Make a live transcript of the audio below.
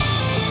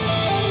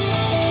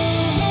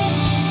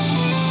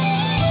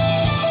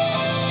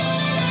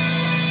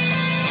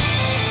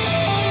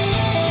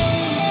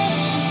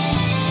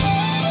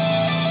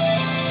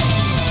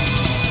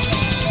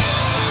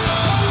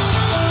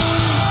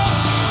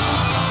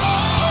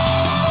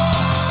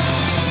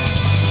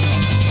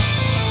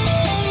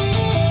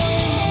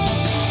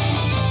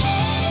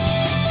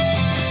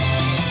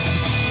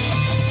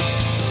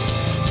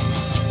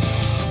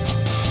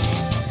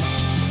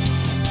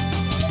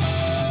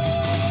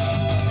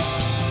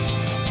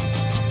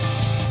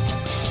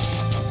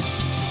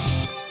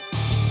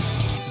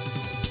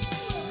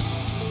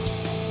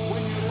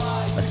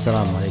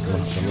السلام عليكم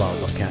ورحمة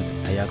الله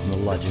وبركاته. حياكم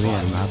الله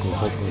جميعا، معكم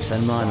أخوكم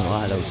سلمان،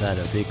 وأهلا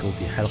وسهلا فيكم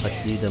في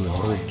حلقة جديدة من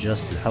هروج،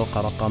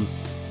 الحلقة رقم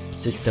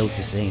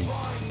 96.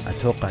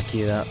 أتوقع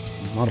كذا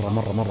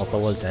مرة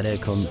طولت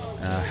عليكم،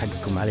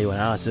 حقكم علي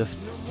وأنا آسف.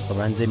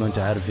 طبعا زي ما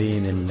أنتم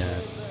عارفين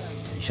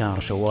شهر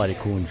شوال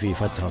يكون في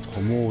فترة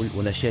خمول،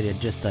 والأشياء اللي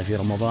أجستها في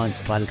رمضان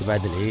تطلع لك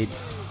بعد العيد.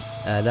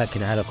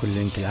 لكن على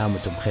كل عام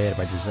وأنتم بخير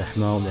بعد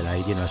الزحمة ومن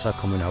العيدين،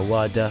 عساكم من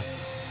عوادة،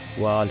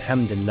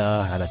 والحمد لله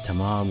على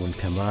التمام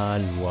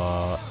والكمال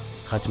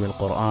وختم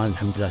القرآن.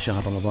 الحمد لله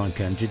شهر رمضان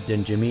كان جدا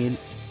جميل،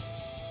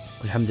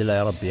 والحمد لله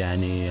يا رب،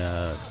 يعني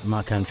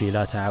ما كان فيه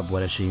لا تعب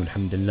ولا شيء،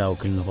 والحمد لله،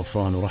 وكله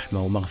غفران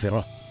ورحمة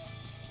ومغفرة،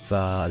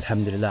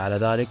 فالحمد لله على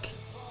ذلك.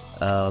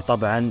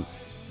 طبعا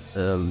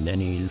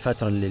يعني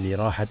الفترة اللي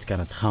راحت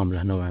كانت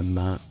خاملة نوعا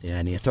ما،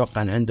 يعني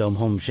أتوقع أن عندهم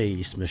هم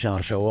شيء اسمه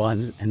شهر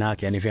شوال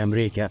هناك يعني في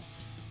أمريكا،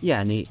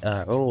 يعني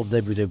عروض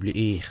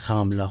WWE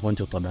خاملة.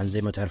 وانتم طبعا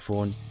زي ما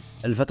تعرفون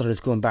الفترة اللي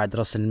تكون بعد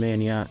راس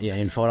المانيا،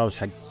 يعني الفولاوت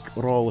حق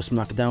رو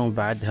وسماك داون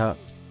بعدها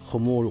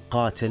خمول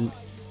قاتل.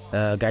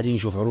 قاعدين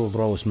نشوف عروض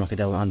رو وسماك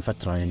داون الآن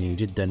فترة يعني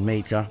جدا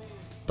ميتة.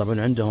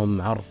 طبعا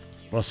عندهم عرض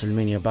راس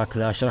المانيا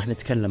باكلاش راح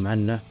نتكلم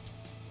عنه،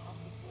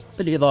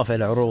 بالإضافة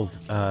إلى عروض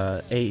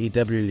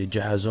AEW اللي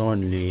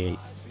جهزون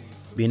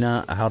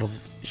لبناء عرض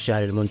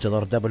الشهر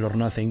المنتظر Double or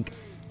Nothing.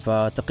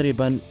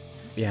 فتقريبا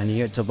يعني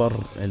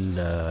يعتبر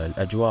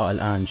الأجواء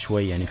الآن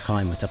شوي يعني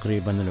خايمة،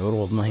 تقريبا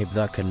العروض ما هي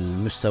بذاك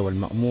المستوى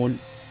المأمول،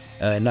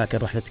 لكن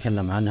راح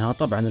نتكلم عنها.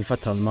 طبعا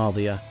الفترة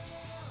الماضية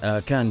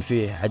كان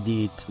فيه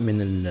عديد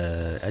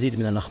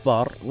من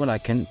الأخبار،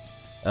 ولكن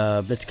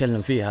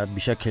بنتكلم فيها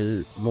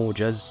بشكل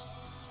موجز.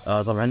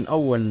 طبعا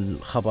أول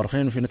خبر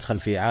خلينا ندخل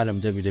في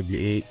عالم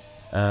WWE.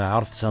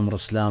 عرض سمر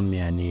سلام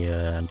يعني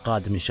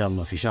القادم إن شاء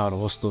الله في شهر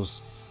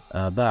أغسطس،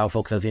 باعوا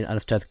فوق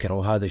 30,000 تذكرة،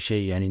 وهذا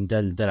شيء يعني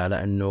دل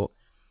على أنه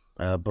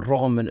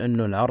بالرغم من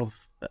أنه العرض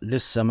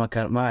لسه ما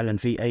أعلن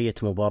فيه أي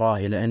مباراة،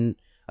 لأن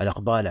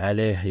الإقبال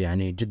عليه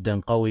يعني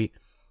جدا قوي.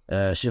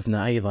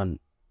 شفنا أيضا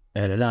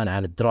إعلان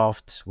عن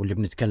الدرافت، واللي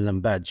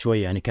بنتكلم بعد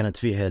شوي، يعني كانت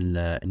فيه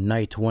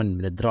النايت 1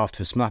 من الدرافت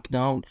في سماك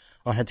داون.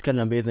 راح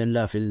نتكلم بإذن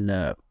الله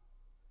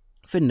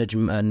في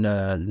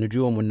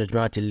النجوم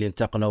والنجمات اللي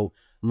انتقلوا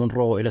من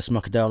رو إلى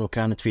سماك داون،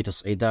 وكانت في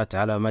تصعيدات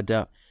على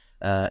مدى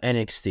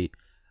NXT.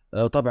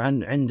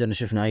 طبعا عندنا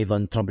شفنا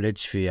أيضا ترابل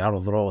إتش في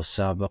عرض رو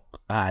السابق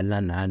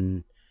أعلن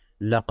عن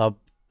لقب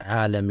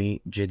عالمي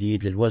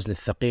جديد للوزن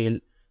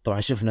الثقيل.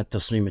 طبعا شفنا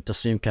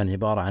التصميم كان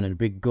عبارة عن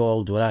البيج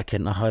جولد،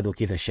 ولكن أخذوا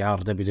كذا شعار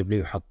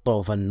WWE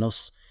وحطوه في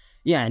النص،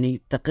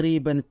 يعني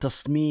تقريبا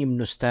التصميم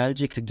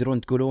نوستالجيك،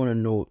 تقدرون تقولون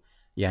أنه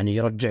يعني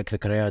يرجعك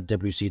ذكريات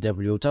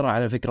WCW. ترى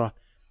على فكرة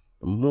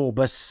مو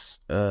بس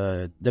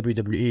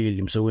WWE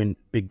اللي مسوين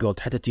بيج جولد،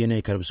 حتى TNA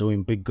كانوا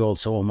مسوين بيج جولد،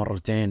 سووه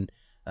مرتين.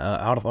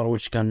 عرض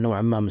هروج كان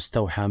نوعا ما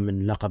مستوحى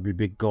من لقب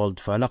البيج جولد،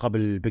 فلقب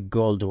البيج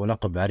جولد هو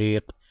لقب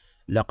عريق،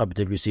 لقب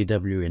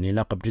WCW يعني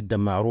لقب جدا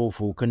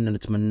معروف، وكنا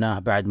نتمناه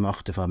بعد ما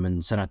اختفى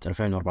من سنة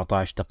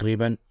 2014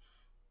 تقريبا،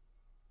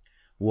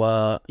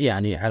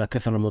 ويعني على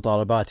كثر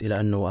المطالبات إلى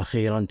أنه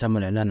أخيرا تم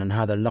الإعلان عن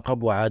هذا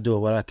اللقب وعادوه،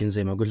 ولكن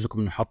زي ما قلت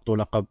لكم نحطوا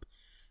لقب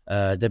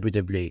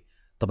WWE.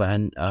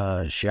 طبعا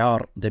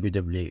شعار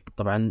WWE.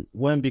 طبعا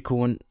وين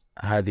بيكون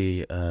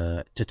هذه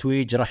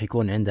تتويج؟ راح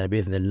يكون عندنا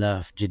بإذن الله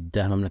في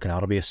جدة، المملكة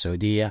العربية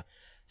السعودية،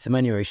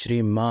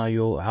 28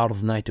 مايو،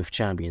 عرض نايت اوف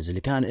تشامبيونز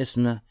اللي كان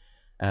اسمه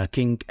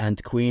كينج اند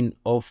كوين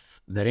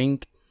اوف ذا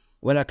رينج،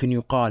 ولكن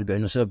يقال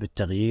بأنه سبب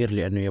التغيير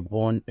لأنه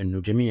يبغون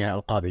أنه جميع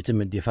الألقاب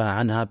يتم الدفاع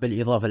عنها،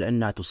 بالإضافة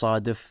لأنها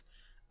تصادف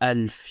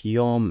 1000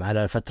 يوم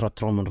على فترة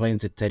رومان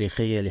رينز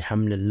التاريخية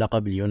لحمل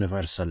اللقب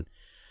اليونيفرسال.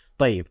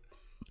 طيب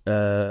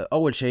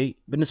أول شيء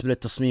بالنسبة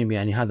للتصميم،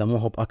 يعني هذا مو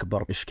هو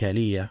بأكبر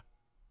إشكالية،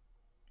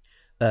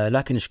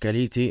 لكن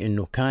إشكاليتي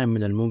أنه كان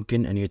من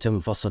الممكن أن يتم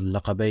فصل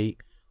لقبي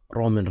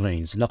رومان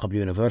رينز، لقب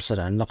اليونيفرسال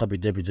عن لقب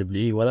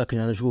WWE، ولكن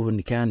أنا أشوف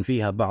أن كان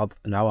فيها بعض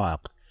العوائق.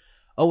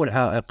 أول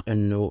عائق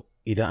أنه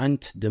إذا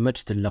أنت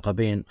دمجت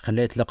اللقبين،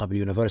 خليت لقب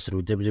اليونيفرسال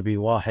والDWE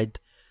واحد،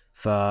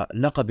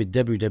 فلقب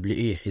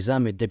الWWE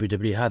حزام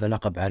الWWE هذا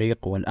لقب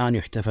عريق، والآن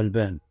يحتفل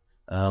به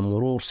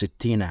مرور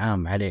 60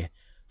 عام عليه،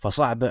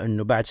 فصعبة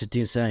أنه بعد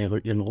 60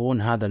 سنة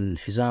يلغون هذا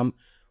الحزام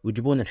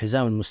ويجيبون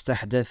الحزام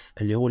المستحدث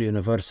اللي هو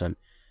اليونيفرسال.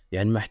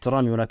 يعني مع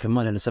احترامي، ولكن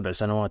ما له 7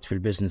 سنوات في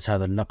البيزنس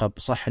هذا اللقب.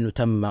 صح أنه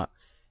تم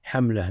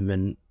حمله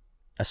من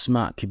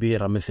أسماء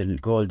كبيرة مثل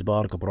جولد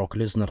بارك، بروك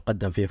ليزنر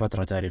قدم في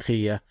فترة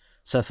تاريخية،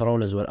 سيث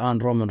رولز، والآن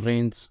رومان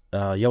رينز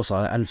يوصل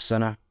على 1000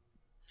 سنة.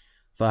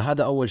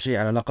 فهذا أول شيء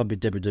على لقب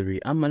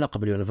WWE. أما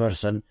لقب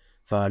اليونيفرسال،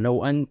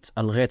 فلو أنت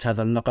ألغيت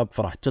هذا اللقب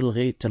فراح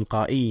تلغي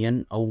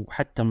تلقائيا أو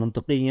حتى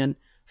منطقيا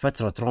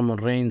فترة رومان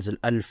رينز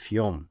 1000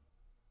 يوم،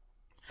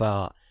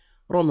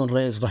 فرومان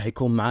رينز راح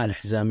يكون معاه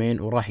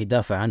الحزامين وراح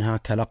يدافع عنها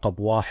كلقب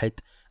واحد.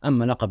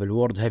 أما لقب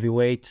الورد هيفي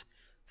ويت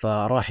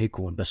فراح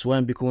يكون، بس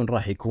وين بيكون؟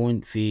 راح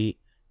يكون في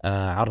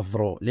عرض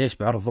رو. ليش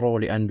بعرض رو؟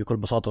 لأن بكل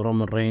بساطة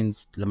رومان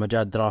رينز لما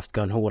جاء الدرافت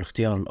كان هو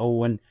الاختيار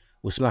الأول،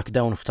 وسماك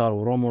داون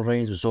اختاروا رومان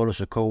رينز وسولو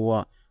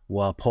سكوا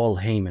وبول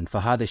هيمن،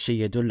 فهذا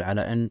الشيء يدل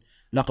على أن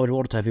لقب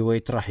الورد هيفي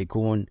ويت راح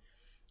يكون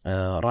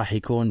راح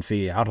يكون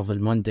في عرض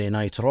الموندي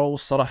نايت رو.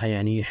 الصراحة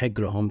يعني يحق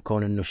لهم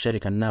كون انه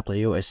الشركة الناقلة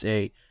يو اس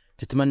اي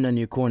تتمنى ان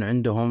يكون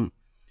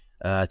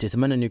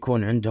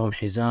عندهم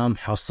حزام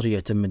حصري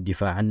يتم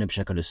الدفاع عنه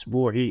بشكل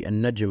اسبوعي،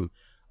 النجم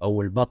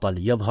او البطل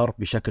يظهر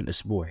بشكل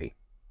اسبوعي.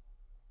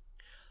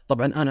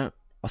 طبعا انا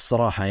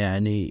الصراحة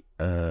يعني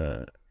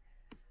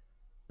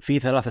في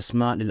 3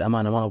 اسماء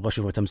للامانة ما ابغى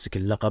اشوفها تمسك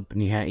اللقب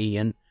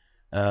نهائيا.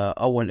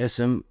 اول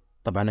اسم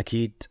طبعا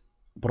اكيد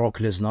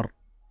بروك ليزنر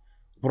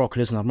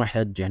ما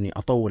يحتاج يعني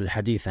اطول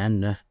الحديث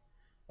عنه.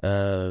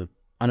 انا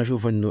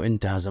اشوف انه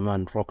انتهى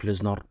زمان بروك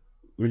ليزنر،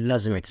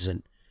 لازم يعتزل،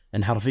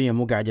 لان حرفيا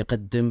مو قاعد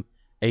يقدم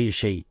اي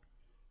شيء.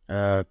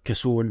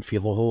 كسول في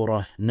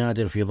ظهوره،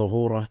 نادر في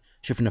ظهوره.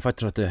 شفنا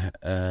فترته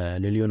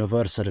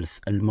لليونيفرسال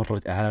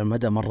على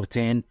مدى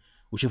مرتين،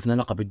 وشفنا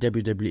لقب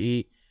الدبليو دبليو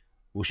اي،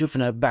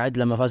 وشفنا بعد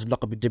لما فاز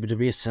بلقب الدبليو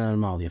دبليو السنة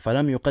الماضية،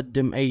 فلم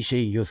يقدم أي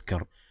شيء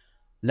يذكر،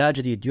 لا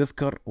جديد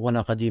يذكر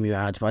ولا قديم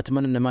يعاد.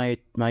 فأتمنى أن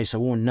ما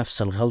يسوون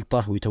نفس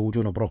الغلطة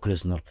ويتوجون بروك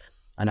ليزنر.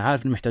 أنا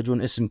عارف أنهم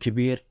يحتاجون اسم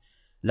كبير،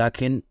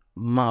 لكن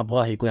ما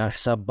أبغاه يكون على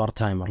حساب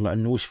بارتايمر،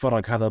 لأنه وش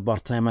فرق هذا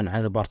بارتايمر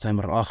عن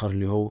البارتايمر الآخر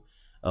اللي هو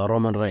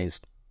رومان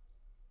رينز.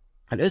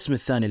 الاسم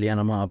الثاني اللي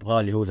أنا ما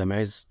أبغاه اللي هو ذا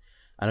ميز.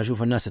 أنا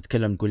أشوف الناس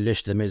تتكلم تقول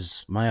ليش ذا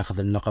ميز ما يأخذ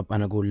اللقب،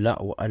 أنا أقول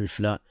لا وألف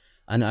لا.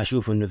 أنا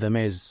أشوف أنه ذا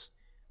ميز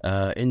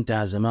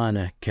انتهى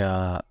زمانه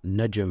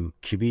كنجم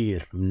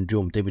كبير من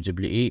نجوم دبليو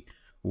دبليو اي،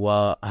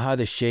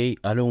 وهذا الشيء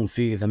ألوم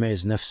فيه ذا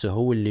ميز نفسه،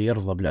 هو اللي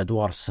يرضى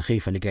بالأدوار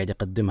السخيفة اللي قاعد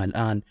يقدمها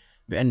الآن،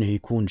 بأنه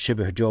يكون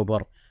شبه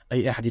جوبر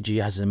أي أحد يجي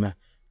يهزمه.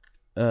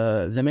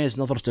 ذا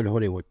ميز نظرته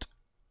لهوليوود،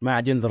 ما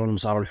عاد ينظر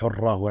للمصارعة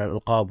الحرة ولا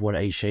الألقاب ولا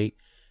أي شيء.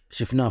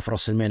 شفناه في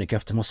راس الميني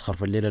كيف تمسخر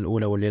في الليلة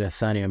الأولى والليلة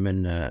الثانية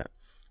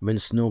من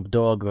سنوب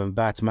دوغ، من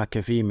بات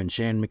ماكافي، من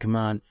شين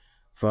مكمان،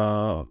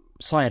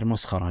 فصاير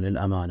مسخرة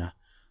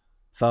للأمانة.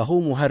 فهو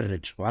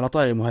مهرج. وعلى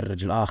طاري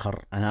المهرج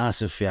الآخر، أنا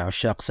آسف يا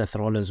عشاق سيث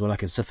رولينز،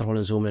 ولكن سيث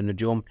رولينز هو من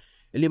النجوم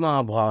اللي ما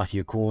أبغاه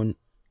يكون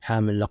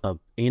حامل لقب.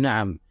 إي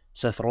نعم،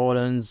 سيث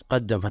رولينز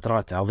قدم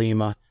فترات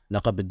عظيمة،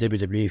 لقب الدبليو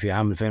دبليو في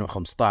عام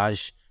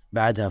 2015،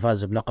 بعدها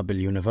فاز بلقب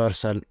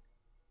اليونيفرسال،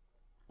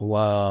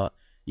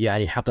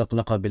 ويعني حقق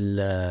لقب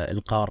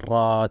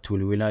القارات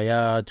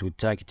والولايات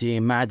والتاج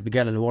تيم، ما عاد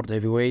بقال الورد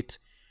هيفي ويت.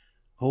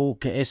 هو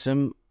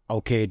كاسم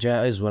اوكي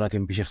جائز،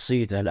 ولكن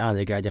بشخصيته الان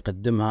اللي قاعد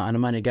يقدمها انا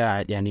ماني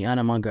قاعد، يعني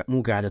انا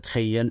مو قاعد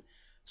اتخيل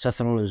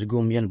سيث رولينز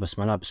يقوم يلبس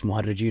ملابس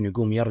مهرجين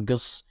ويقوم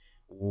يرقص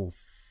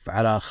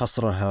على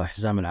خصره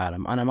حزام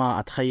العالم. انا ما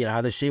اتخيل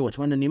هذا الشيء،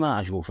 واتمنى اني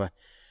ما اشوفه.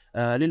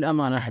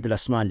 للامانه احد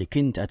الاسماء اللي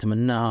كنت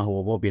اتمناها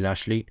هو بوبي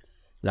لاشلي،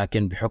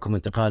 لكن بحكم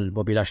انتقال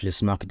بوبي لاشلي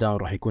لسماك داون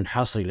راح يكون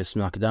حصري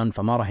لسماك داون،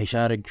 فما راح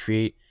يشارك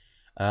في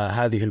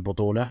هذه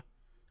البطوله.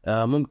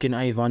 ممكن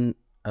ايضا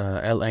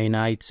ال اي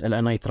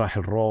نايت راح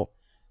الرو.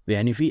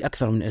 يعني في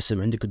اكثر من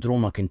اسم، عندك درو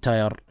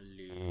ماكنتاير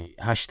اللي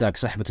هاشتاج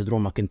سحبة درو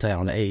ماكنتاير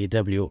على اي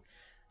دبليو،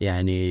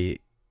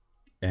 يعني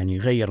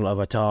غير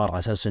الافاتار على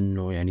اساس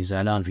انه يعني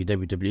زعلان في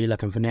دبليو دبليو،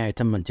 لكن في النهايه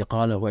تم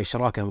انتقاله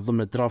واشراكه من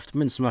ضمن الدرافت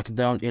من سماك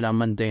داون الى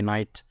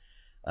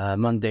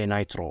ماندي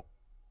نايت رو.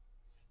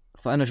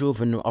 فانا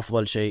اشوف انه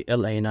افضل شيء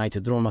ال اي نايت،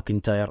 درو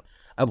ماكنتاير.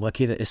 ابغى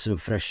كذا اسم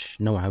فريش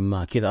نوعا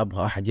ما، كذا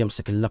ابغى احد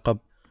يمسك اللقب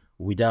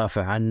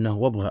ويدافع عنه،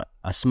 وابغى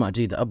اسماء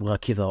جديده، ابغى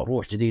كذا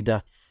روح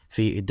جديده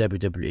في الدبليو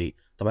دبليو اي.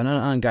 طبعا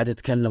انا الان قاعد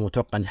اتكلم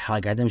واتوقع اني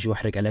قاعد امشي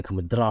واحرق عليكم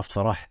الدرافت،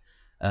 فراح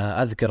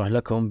اذكره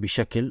لكم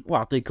بشكل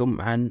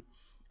واعطيكم عن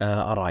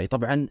ارائي.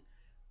 طبعا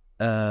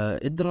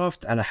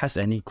الدرافت على حسب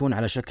يعني يكون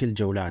على شكل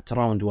جولات،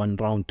 راوند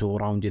 1 راوند 2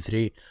 راوند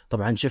 3.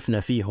 طبعا شفنا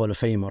فيه هول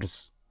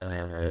فيمرز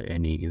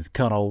يعني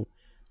ذكروا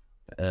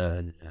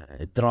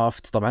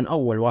الدرافت. طبعا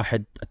اول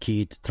واحد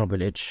اكيد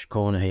ترابل اتش،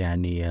 كونه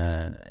يعني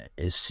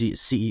السي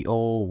اي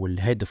او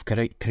والهيد اوف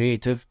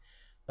كرييتيف،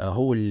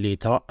 هو اللي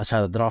ترأس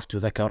هذا الدرافت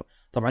وذكر.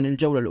 طبعا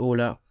الجوله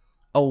الاولى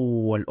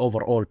اول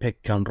اوفر اول بيك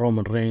كان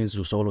رومان رينز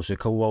وسولو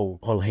سيكوا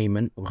وهول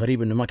هيمن،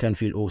 وغريب انه ما كان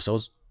فيه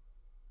الاوسوس.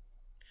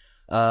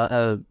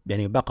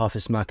 يعني بقى في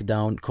سماك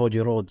داون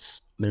كودي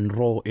رودز من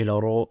رو الى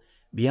رو،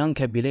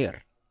 بيانكا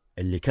بيلير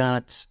اللي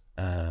كانت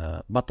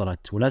بطلة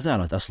ولا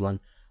زالت اصلا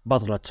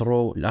بطلة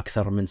رو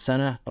لأكثر من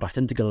سنة، راح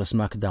تنتقل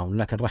لسماك داون،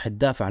 لكن راح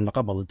تدافع عن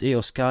لقبها ضد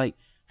ايو سكاي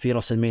في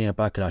راسلمانيا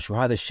باكلاش.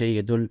 وهذا الشيء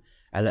يدل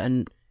على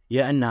ان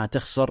يا انها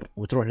تخسر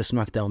وتروح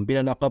لسماك داون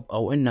بلا لقب،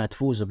 او انها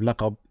تفوز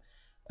بلقب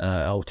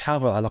او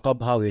تحافظ على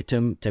لقبها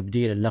ويتم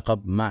تبديل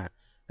اللقب مع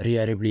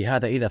ريا ريبلي.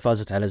 هذا اذا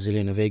فازت على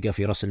زيلينا فيجا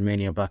في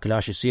راسلمانيا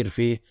باكلاش، يصير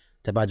فيه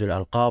تبادل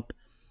الألقاب.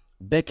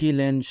 بيكي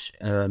لينش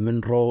من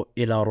رو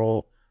إلى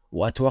رو،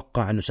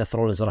 وأتوقع أنه سيث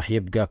رولينز راح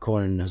يبقى،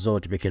 كون أنه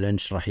زوج بيكي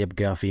لينش، راح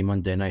يبقى في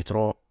ماندي نايت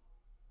رو.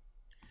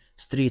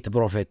 ستريت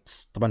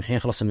بروفيتس طبعا الحين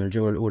خلص من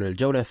الجولة الأولى،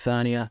 الجولة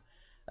الثانية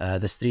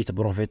ذا ستريت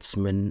بروفيتس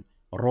من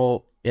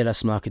رو إلى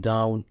سماك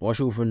داون،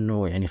 وأشوف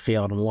أنه يعني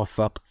خيار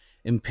موفق.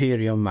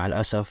 إمبيريوم مع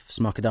الأسف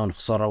سماك داون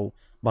خسروا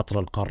بطل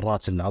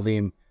القارات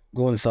العظيم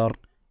جونثر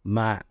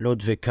مع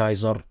لودفيك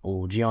كايزر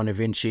وجيوني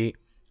فينشي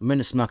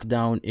من سماك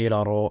داون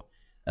إلى رو.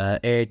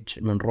 ايج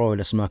من رو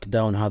إلى سماك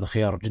داون، هذا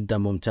خيار جدا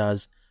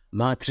ممتاز.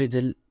 ما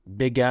تريدل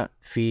بقى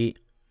في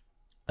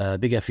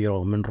بقى في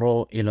رو، من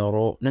رو إلى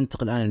رو.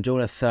 ننتقل الآن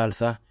الجولة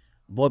الثالثة،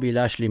 بوبي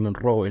لاشلي من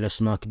رو إلى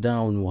سماك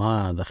داون،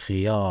 وهذا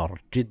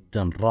خيار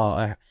جدا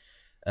رائع.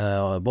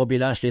 بوبي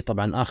لاشلي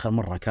طبعا آخر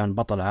مرة كان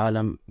بطل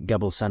عالم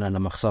قبل سنة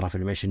لما خسرها في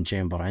الميشن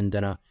تشامبر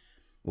عندنا،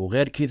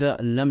 وغير كذا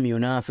لم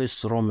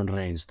ينافس رومان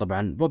رينز.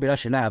 طبعا بوبي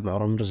لاشلي لعب مع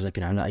رومان رينز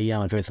لكن على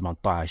أيام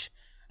 2018،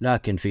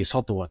 لكن في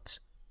سطوة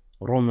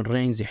رومان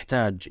رينز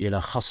يحتاج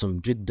إلى خصم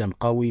جدا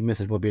قوي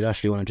مثل بوبي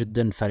لاشلي، وأنا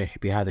جدا فرح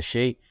بهذا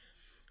الشيء.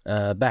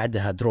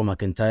 بعدها درو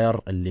ماكنتاير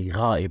اللي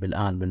غائب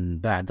الآن من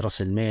بعد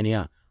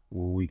راسلمانيا،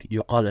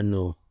 ويقال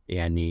أنه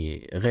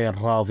يعني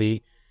غير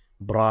راضي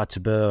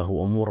براتبه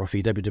وأموره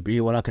في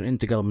دبليو، ولكن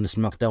انتقل من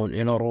سماك داون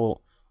إلى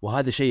رو،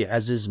 وهذا شيء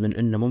عزز من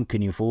أنه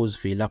ممكن يفوز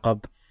في لقب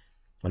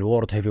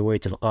الوورد هيفي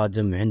ويت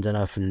القادم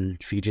عندنا في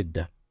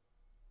جدة.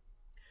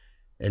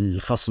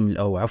 الخصم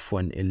أو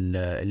عفوا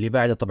اللي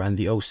بعده طبعا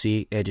ذي أو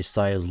سي، ايج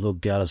ستايلز،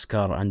 لوك جالس،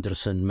 كار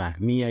أندرسون مع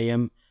ميا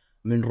يم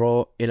من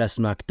رو إلى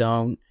سماك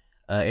داون.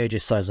 ايج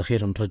ستايلز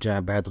أخيرا رجع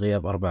بعد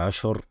غياب 4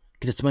 أشهر.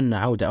 كنت أتمنى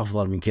عودة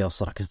أفضل من كذا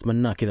الصراحة، كنت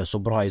أتمنى كذا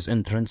سوبرايز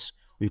انترنس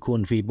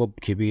ويكون في بوب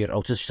كبير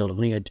أو تشتغل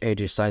أغنية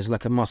ايج ستايلز،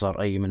 لكن ما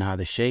صار أي من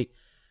هذا الشيء.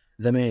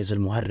 ذا ميز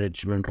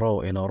المهرج من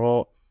رو إلى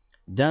رو.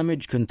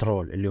 دامج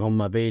كنترول اللي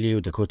هم بيلي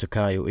وداكوتا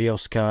كاي وإيو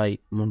سكاي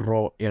من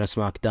رو إلى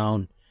سماك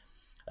داون.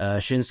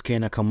 شينسكي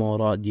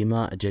ناكامورا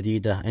دماء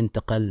جديدة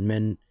انتقل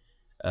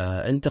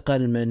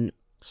من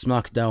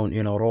سماك داون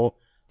إلى رو.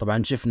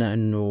 طبعا شفنا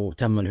أنه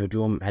تم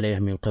الهجوم عليه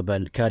من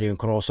قبل كاريون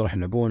كروس، راح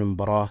يلعبون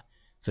مباراة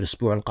في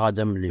الأسبوع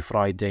القادم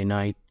لفرايداي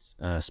نايت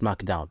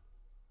سماك داون.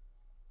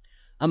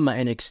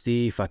 أما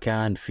NXT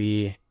فكان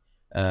فيه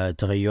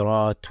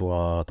تغيرات،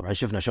 وطبعا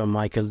شفنا شون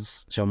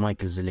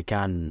مايكلز اللي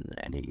كان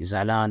يعني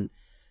زعلان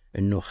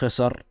أنه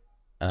خسر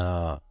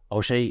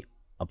أو شيء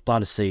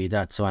أبطال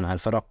السيدات سواء على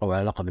الفرق أو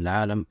على لقب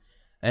العالم،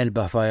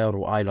 إلبا فاير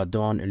وآيلا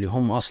دون اللي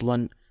هم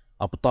أصلا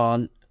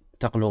أبطال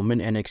انتقلوا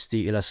من NXT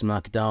إلى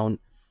سماك داون.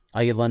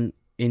 أيضا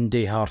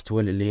إندي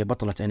هارتويل اللي هي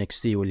بطلة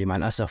NXT واللي مع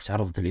الأسف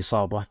تعرضت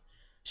الإصابة،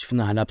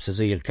 شفناها لابسة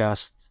زي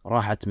الكاست،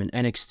 راحت من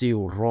NXT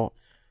والرو.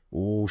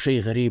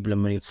 وشيء غريب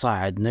لما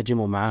يتصاعد نجم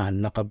ومعاه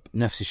اللقب،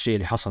 نفس الشيء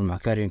اللي حصل مع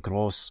كارين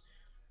كروس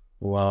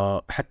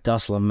وحتى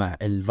أصلا مع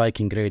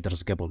الفايكنج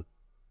ريدرز قبل.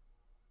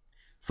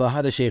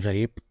 فهذا شيء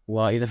غريب،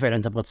 وإذا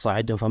فعلا تبغى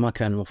تصاعدهم فما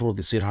كان المفروض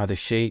يصير هذا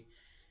الشيء،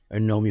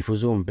 أنهم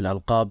يفوزون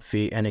بالألقاب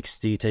في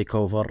NXT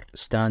Takeover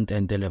Stand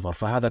and Deliver.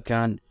 فهذا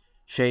كان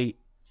شيء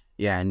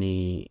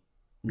يعني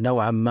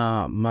نوعا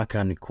ما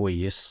كان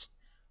كويس،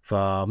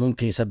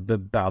 فممكن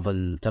يسبب بعض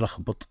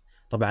التلخبط.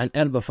 طبعا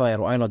إلبا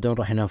فاير وآيلا دون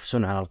راح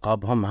ينافسون على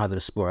ألقابهم هذا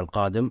الأسبوع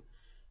القادم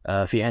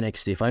في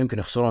NXT، فيمكن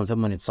يخسرون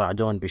ثم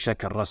يتصاعدون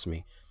بشكل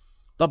رسمي.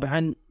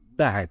 طبعا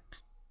بعد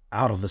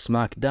عرض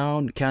سماك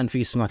داون كان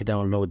في سماك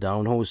داون لو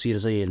داون، هو يصير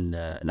زي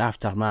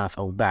الافتر ماث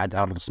او بعد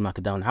عرض سماك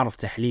داون، عرض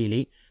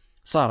تحليلي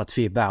صارت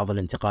فيه بعض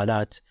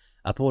الانتقالات.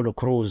 ابولو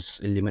كروز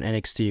اللي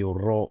من NXT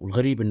والرو،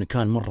 والغريب انه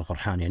كان مره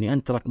فرحان، يعني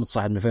انت راك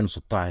متصاعد من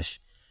 2016،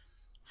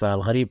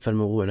 فالغريب في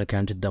الموضوع انه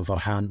كان جدا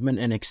فرحان.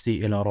 من NXT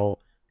الى رو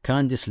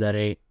كانديس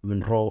لاري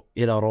من رو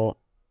الى رو.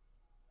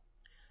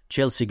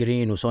 تشيلسي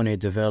جرين وسوني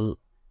ديفيل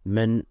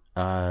من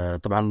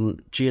طبعا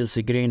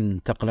تشيلسي جرين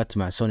انتقلت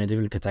مع سوني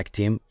ديفيل كتاك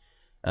تيم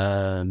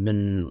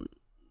من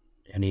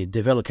يعني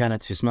ديفيل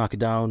كانت في سماك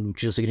داون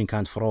وتشيلسي جرين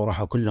كانت في رو،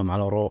 راحوا كلهم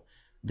على رو.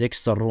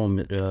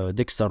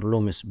 ديكستر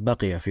لوميس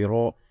بقي في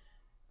رو.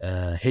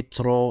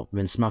 هيترو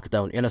من سماك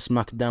داون إلى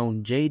سماك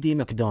داون. JD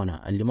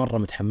ماكدونا اللي مرة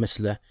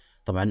متحمس له،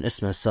 طبعا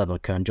اسمه السابق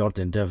كان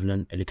جوردن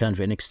ديفلن اللي كان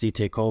في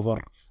NXT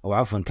Takeover، أو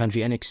عفوا كان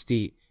في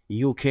NXT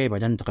UK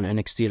بعدين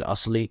انتقل NXT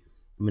الأصلي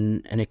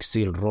من NXT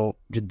الرو.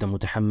 جدا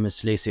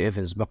متحمس. ليسي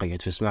إيفنز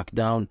بقيت في سماك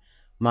داون.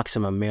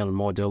 ماكسيمم ميل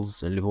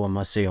موديلز اللي هو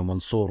ماسيو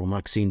منصور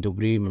وماكسين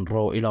دوبري من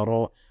رو إلى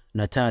رو.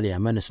 ناتاليا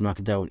من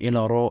سماك داون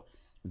إلى رو.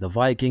 ذا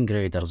فايكنج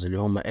ريدرز اللي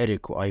هم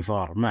إريك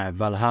وآيفار مع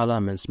فالهالا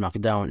من سماك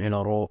داون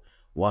إلى رو.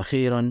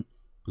 وأخيرا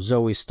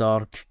زوي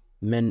ستارك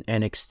من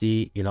NXT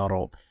إلى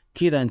رو.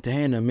 كذا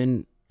انتهينا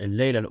من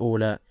الليلة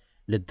الأولى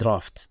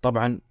للدرافت.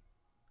 طبعا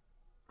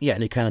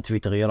يعني كانت في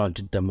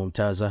تغييرات جدا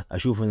ممتازة،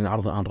 أشوف أن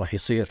العرض الآن راح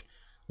يصير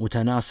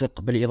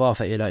متناسق،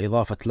 بالإضافة إلى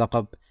إضافة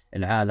لقب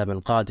العالم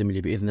القادم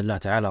اللي بإذن الله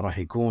تعالى راح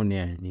يكون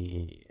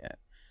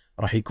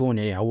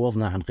يعني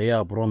يعوضنا عن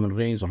غياب رومان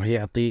رينز، وراح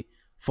يعطي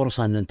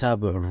فرصة أن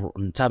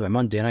نتابع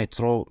ماندي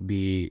نايت رو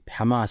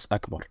بحماس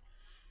أكبر.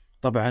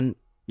 طبعا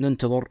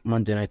ننتظر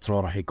ماندي نايت رو،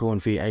 راح يكون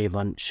في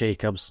أيضا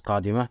شيكابس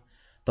قادمة.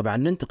 طبعا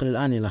ننتقل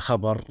الآن إلى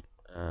خبر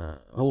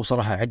هو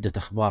صراحة عدة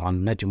أخبار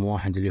عن نجم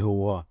واحد اللي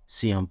هو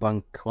CM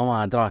بانك،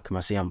 وما أدراك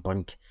ما CM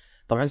بانك.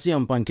 طبعا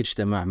CM بانك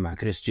اجتمع مع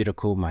كريس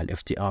جيريكو مع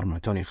FTR مع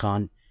توني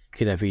خان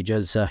كذا في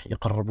جلسة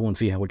يقربون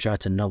فيها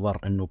وجهات النظر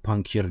أنه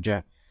بانك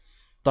يرجع.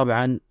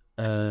 طبعا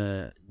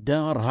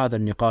دار هذا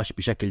النقاش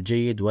بشكل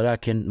جيد،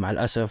 ولكن مع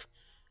الأسف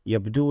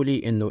يبدو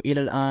لي أنه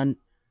إلى الآن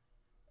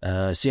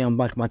CM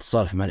بانك ما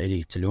تصالح مع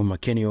الإليت اللي هم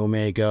كيني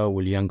أوميجا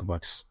واليانج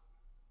باكس.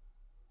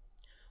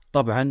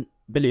 طبعا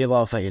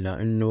بالإضافة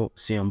إلى أنه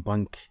CM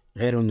بانك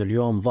غير أنه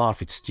اليوم ظهر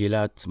في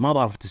تسجيلات، ما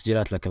ظهر في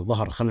تسجيلات لكن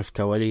ظهر خلف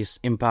كواليس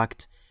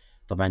إمباكت.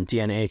 طبعا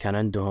TNA كان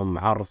عندهم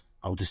عرض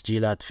أو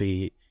تسجيلات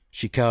في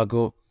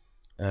شيكاغو.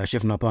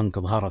 شفنا بانك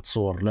ظهرت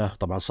صور له،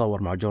 طبعا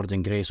صور مع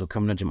جوردن جريس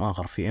وكم نجم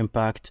آخر في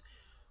إمباكت.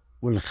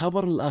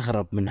 والخبر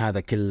الأغرب من هذا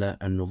كله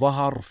أنه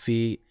ظهر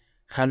في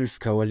خلف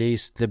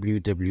كواليس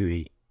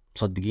WWE.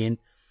 مصدقين؟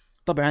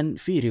 طبعا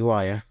في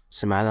رواية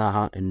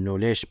سمعناها أنه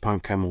ليش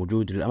بانك كان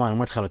موجود، للأمانة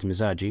ما دخلت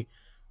مزاجي،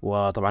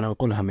 وطبعا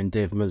أنقلها من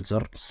ديف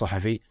ميلزر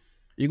الصحفي،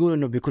 يقول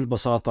أنه بكل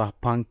بساطة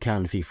بانك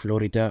كان في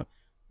فلوريدا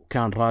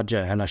وكان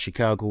راجع على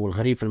شيكاغو،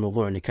 والغريب في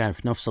الموضوع أنه كان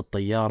في نفس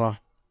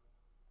الطيارة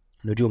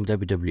نجوم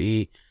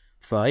WWE،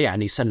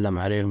 فيعني سلم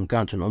عليهم،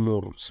 كانت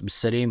الأمور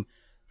بالسليم.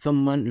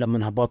 ثم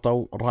لما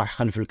هبطوا راح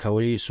خلف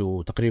الكواليس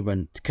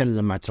وتقريبا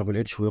تكلم مع ترابل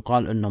اتش،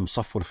 ويقال انهم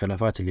صفوا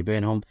الخلافات اللي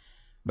بينهم.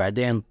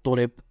 بعدين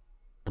طلب،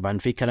 طبعا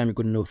في كلام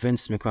يقول انه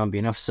فينس ماكمان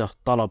بنفسه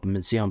طلب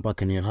من سيام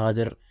بانك انه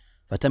يغادر،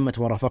 فتمت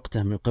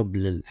مرافقته من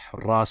قبل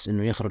الحراس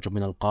انه يخرجوا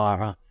من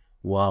القاعة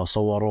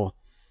وصوروه.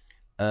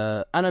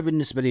 انا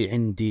بالنسبة لي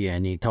عندي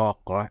يعني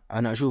توقع،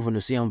 انا اشوف انه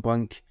سيام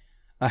بانك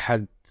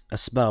احد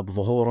اسباب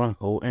ظهوره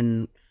هو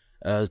ان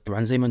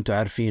طبعا زي ما انتم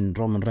عارفين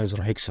رومان رينز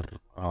راح يكسر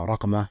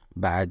رقمه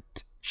بعد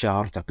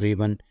شهر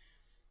تقريبا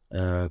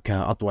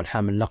كأطول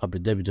حامل لقب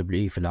للدبليو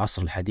دبليو اي في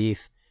العصر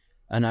الحديث.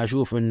 انا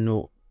اشوف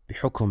انه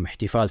بحكم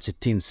احتفال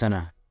 60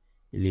 سنة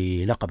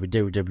للقب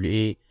الدبليو دبليو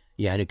اي،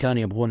 يعني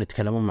كانوا يبغون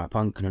يتكلمون مع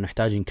بانك انه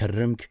نحتاج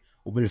نكرمك،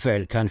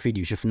 وبالفعل كان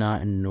فيديو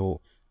شفناه انه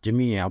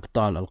جميع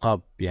ابطال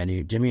القاب،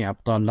 يعني جميع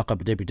ابطال لقب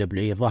دبليو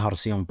دبليو اي ظهر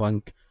سيام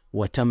بانك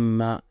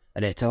وتم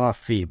الاعتراف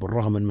فيه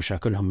بالرغم من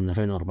مشاكلهم من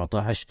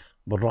 2014،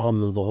 بالرغم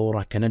من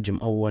ظهوره كنجم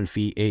اول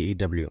في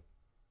AEW.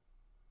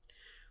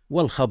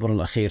 والخبر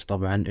الأخير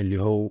طبعا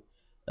اللي هو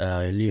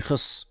اللي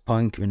يخص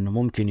بانك، إنه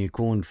ممكن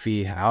يكون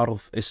فيه عرض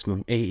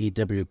اسمه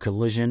AEW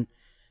Collision،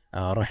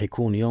 راح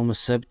يكون يوم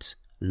السبت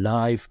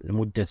لايف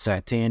لمدة 2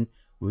 ساعة،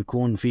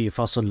 ويكون فيه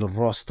فصل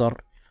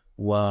للروستر.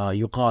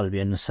 ويقال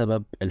بأن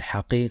السبب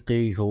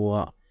الحقيقي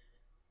هو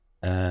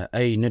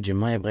أي نجم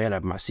ما يبغى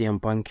يلعب مع سي ام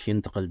بانك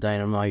ينتقل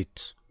داينامايت،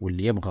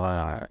 واللي يبغى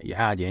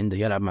عادي عنده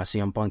يلعب مع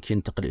سي ام بانك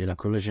ينتقل إلى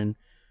كوليجن.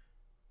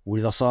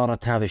 وإذا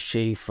صارت هذا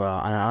الشيء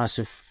فأنا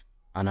آسف،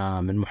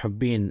 أنا من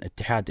محبين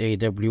اتحاد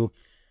AEW،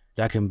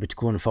 لكن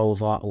بتكون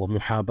فوضى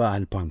ومحاباة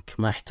البانك.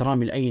 مع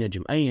احترامي لأي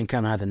نجم أيا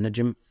كان هذا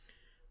النجم،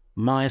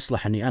 ما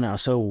يصلح أني أنا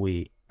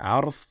أسوي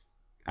عرض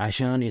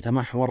عشان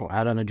يتمحور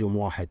على نجم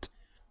واحد.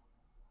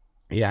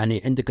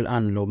 يعني عندك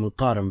الآن لو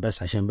بنقارن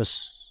بس عشان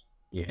بس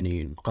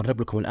يعني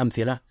نقرب لكم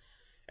الأمثلة،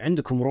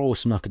 عندكم رو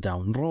سماك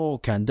داون. رو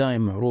كان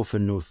دائما معروف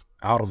أنه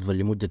عرض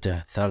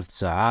لمدته 3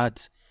 ساعات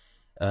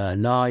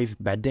لايف،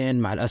 بعدين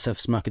مع الأسف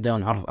سماك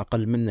داون عرض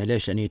أقل منه.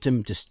 ليش؟ أن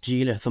يتم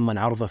تسجيله ثم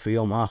عرضه في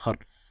يوم آخر،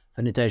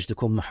 فالنتائج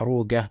تكون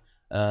محروقة.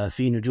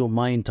 في نجوم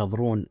ما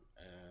ينتظرون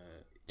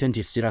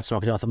تنتهي تسجيلات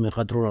سماك داون ثم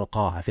يغادرون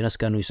القاعة، في ناس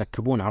كانوا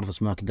يسكبون عرض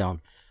سماك داون،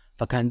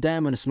 فكان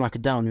دائما سماك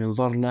داون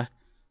ينظر له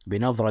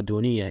بنظرة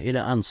دونية، إلى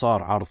أن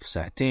صار عرض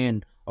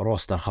 2 ساعة،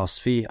 روستر خاص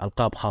فيه،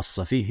 ألقاب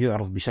خاصة فيه،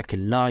 يعرض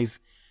بشكل لايف.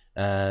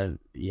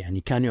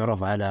 يعني كان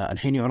يعرض على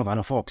الحين يعرض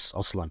على فوكس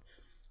أصلا،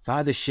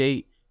 فهذا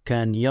الشيء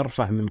كان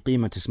يرفع من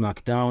قيمة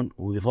سماك داون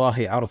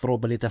ويضاهي عرض رو،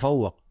 بل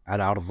يتفوق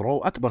على عرض رو.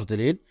 أكبر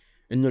دليل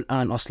إنه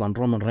الآن أصلا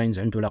رومان رينز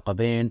عنده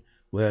لقبين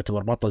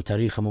ويعتبر بطل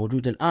تاريخه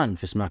موجود الآن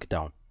في سماك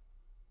داون.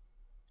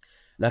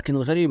 لكن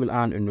الغريب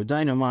الآن إنه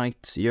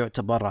داينامايت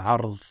يعتبر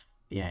عرض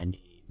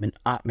يعني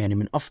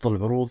من أفضل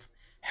العروض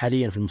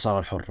حاليا في المصارعة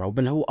الحرة،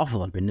 وبل هو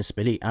أفضل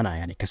بالنسبة لي أنا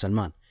يعني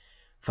كسلمان.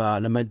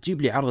 فلما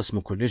تجيب لي عرض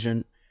اسمه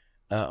كوليجن،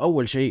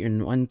 أول شيء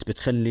إنه أنت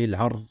بتخلي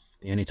العرض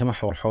يعني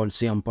تمحور حول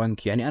سي ام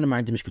بانك. يعني أنا ما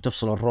عندي مشكلة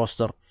تفصل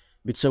الروستر،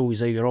 بتسوي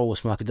زي رو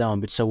وسماك داون،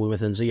 بتسوي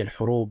مثلا زي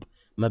الحروب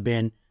ما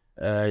بين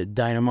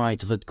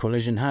داينامايت ضد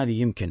كوليجن،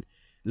 هذه يمكن.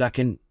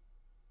 لكن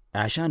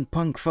عشان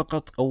بانك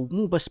فقط، أو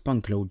مو بس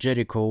بانك، لو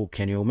جيريكو،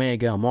 كيني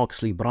أوميجا،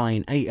 موكسلي،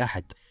 براين، أي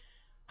أحد،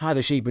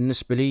 هذا شيء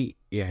بالنسبة لي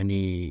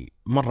يعني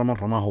مرة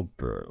ما هو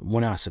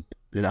مناسب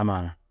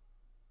للأمانة.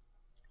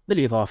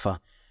 بالإضافة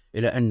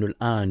إلى أنه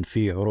الآن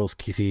في عروض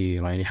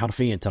كثيرة، يعني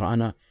حرفيا ترى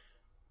أنا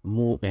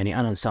مو يعني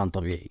أنا إنسان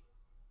طبيعي،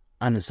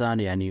 أنا إنسان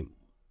يعني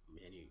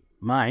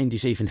ما عندي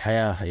شيء في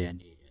الحياة،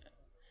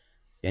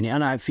 يعني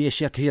أنا في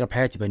أشياء كثيرة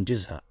بحياتي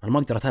بنجزها، أنا ما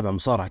أقدر أتابع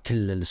مصارعة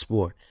كل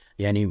الأسبوع.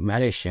 يعني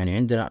معليش، يعني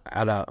عندنا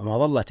على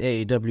مظلة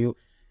AEW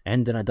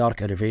عندنا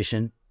دارك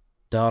إليفيشن،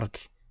 دارك،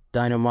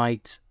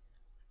 داينامايت،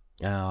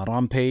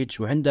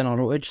 رامبيج، وعندنا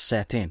روج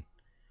 2 ساعة،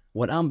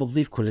 والآن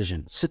بتضيف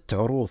كوليجن. 6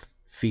 عروض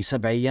في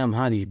 7 أيام،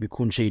 هذه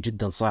بيكون شيء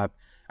جدا صعب.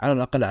 على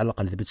الأقل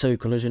إذا بتسوي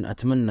كوليجن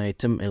أتمنى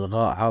يتم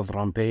إلغاء عرض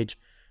رامبيج،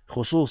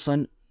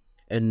 خصوصا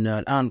إن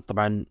الآن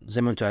طبعا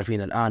زي ما أنتم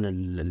عارفين الآن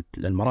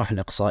المراحل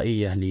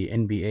الإقصائية ل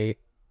NBA،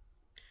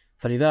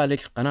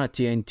 فلذلك قناة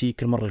TNT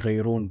كل مرة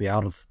يغيرون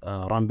بعرض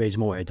رامبيج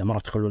موعده،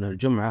 مرة يخلونه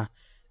الجمعة،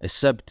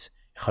 السبت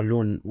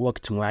يخلون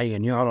وقت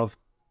معين يعرض،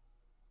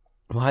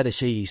 وهذا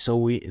الشيء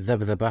يسوي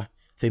ذبذبة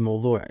في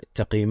موضوع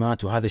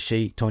التقييمات، وهذا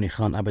الشيء توني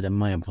خان أبدا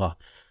ما يبغاه.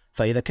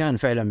 فإذا كان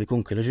فعلا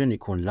بيكون كوليجن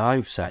يكون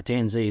لايف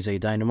 2 ساعة زي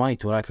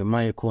داينامايت، ولكن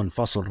ما يكون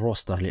فصل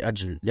روستر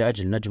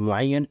لأجل نجم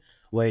معين،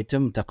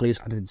 ويتم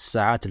تقليص عدد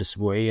الساعات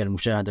الأسبوعية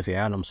المشاهدة في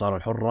عالم مصارعة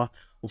الحرة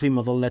وفي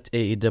مظلة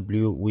AEW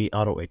و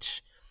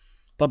ROH.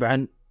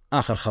 طبعا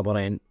آخر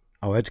خبرين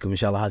أوعدكم إن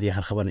شاء الله هذه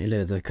آخر خبرين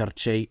إلا إذا ذكرت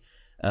شيء.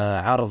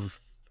 عرض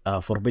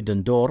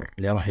فوربيدن دور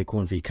اللي راح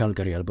يكون في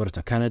كالغاري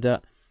ألبرتا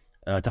كندا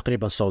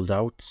تقريبا سولد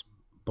أوت،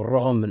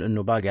 بالرغم من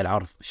أنه باقي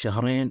العرض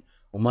شهرين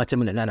وما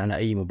تم الإعلان على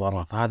أي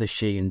مباراة. فهذا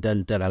الشيء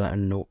دل على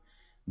أنه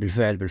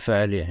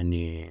بالفعل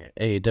يعني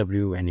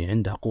AEW يعني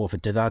عندها قوة في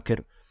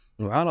التذاكر.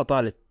 وعلى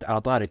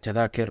طاري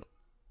التذاكر،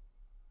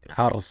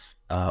 عرض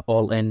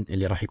All In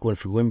اللي راح يكون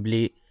في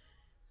ويمبلي،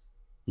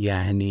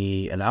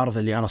 يعني العرض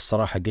اللي أنا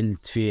الصراحة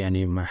قلت فيه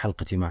يعني مع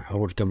حلقتي مع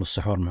هروج قبل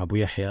السحور مع أبو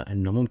يحيى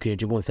أنه ممكن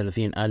يجيبون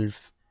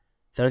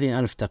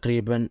 30,000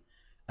 تقريبا.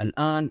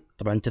 الآن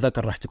طبعا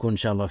التذاكر راح تكون إن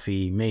شاء الله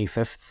في ماي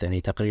 5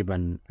 يعني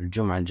تقريبا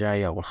الجمعة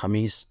الجاية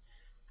والخميس.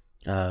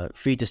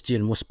 في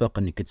تسجيل مسبق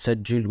انك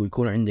تسجل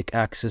ويكون عندك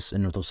اكسس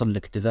انه توصل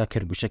لك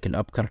تذاكر بشكل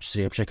ابكر،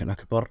 تشتريها بشكل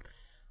اكبر.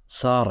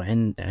 صار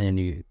عند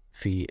يعني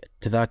في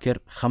التذاكر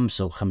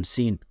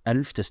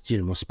 55,000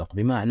 تسجيل مسبق،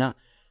 بمعنى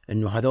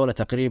انه هذول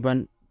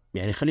تقريبا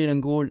يعني خلينا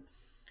نقول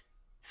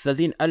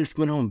 30,000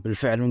 منهم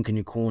بالفعل ممكن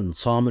يكون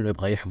صامل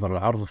ويبغى يحضر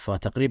العرض،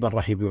 فتقريبا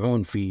راح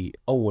يبيعون في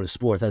اول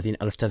اسبوع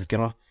 30,000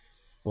 تذكرة،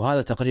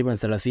 وهذا تقريبا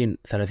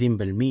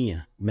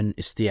 30% من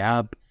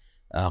استيعاب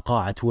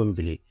قاعة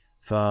ويمبلي.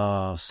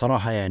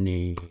 فالصراحة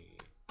يعني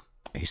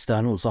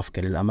يستاهلون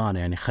صفقة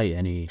للأمانة،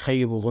 يعني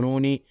خيبوا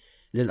ظنوني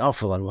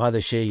للأفضل، وهذا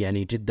الشيء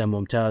يعني جدا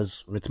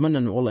ممتاز، ونتمنى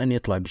أنه والله أن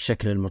يطلع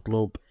بالشكل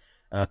المطلوب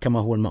كما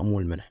هو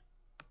المأمول منه.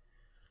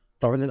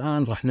 طبعا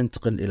الآن راح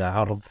ننتقل إلى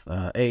عرض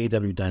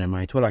AEW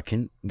Dynamite،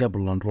 ولكن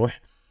قبل لا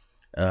نروح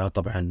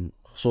طبعا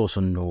خصوص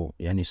أنه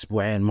يعني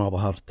أسبوعين ما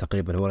ظهرت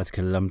تقريبا ولا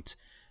تكلمت،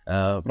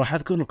 راح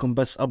أذكر لكم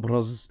بس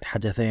أبرز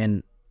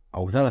حدثين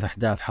أو 3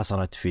 أحداث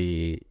حصلت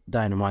في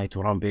داينامايت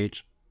ورامبيج.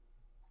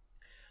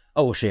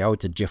 أول شيء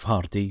عودة جيف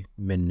هاردي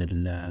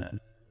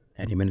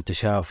من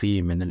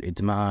التشافي من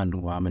الإدمان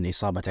ومن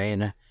إصابة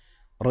عينه.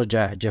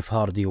 رجع جيف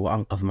هاردي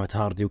وأنقذ مات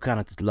هاردي،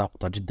 وكانت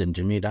لقطة جدا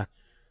جميلة،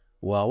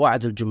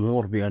 ووعد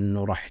الجمهور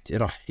بأنه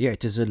راح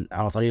يعتزل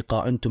على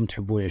طريقة أنتم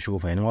تحبون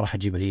يشوفها، يعني ما راح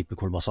أجيب الهيت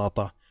بكل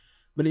بساطة.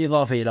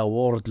 بالإضافة إلى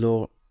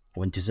ووردلو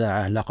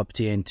وانتزاعه لقب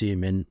TNT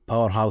من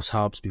باور هاوس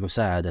هابس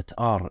بمساعدة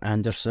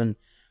أندرسون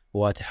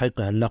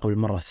وتحقيقه اللقب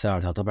المرة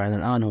الثالثة. طبعا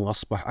الآن هو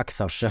أصبح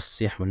أكثر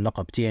شخص يحمل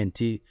لقب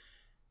TNT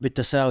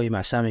بالتساوي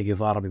مع سامي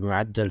جيفارا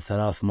بمعدل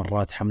 3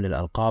 مرات حمل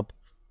الألقاب.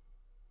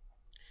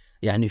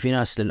 يعني في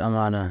ناس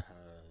للأمانة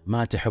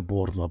ما تحب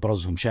ووردلو،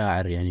 برزهم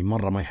شاعر يعني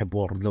مرة ما يحب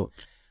ووردلو،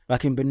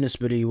 لكن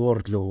بالنسبة لي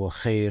ووردلو هو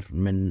خير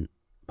من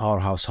باور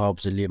هاوس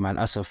هابز اللي مع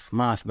الأسف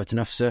ما أثبت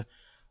نفسه.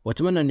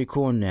 وأتمنى أن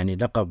يكون يعني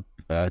لقب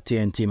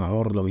TNT مع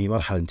ووردلو هي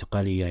مرحلة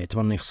انتقالية،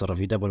 يتمنى يخسر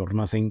في دبل اور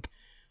ناثينج،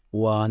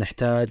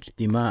 ونحتاج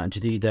دماء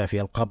جديدة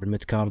في ألقاب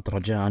الميدكارد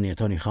رجاء يا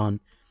توني خان،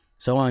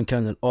 سواء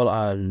كان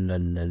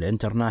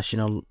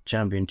الانترناشنال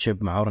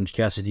تشامبيونشيب مع اورنج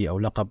كاسدي او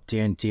لقب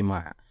تي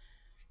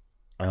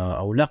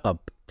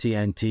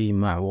ان تي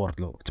مع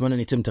ووردلو. اتمنى ان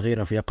يتم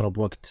تغييره في اقرب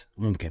وقت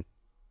ممكن.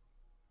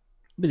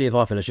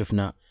 بالاضافه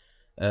لشفنا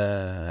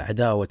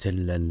عداوه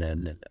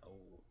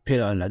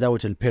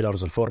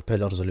البيلرز الفور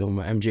بيلرز اللي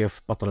هم MJF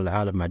بطل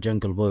العالم مع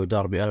جنجل بوي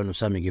وداربي ألن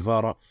وسامي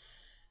جيفارا.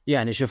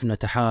 يعني شفنا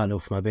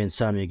تحالف ما بين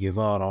سامي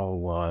جيفارا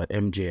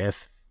وMJF.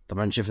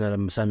 طبعا شفنا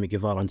لما سامي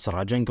جيفارا انتصر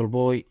على جنجل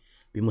بوي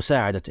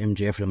بمساعدة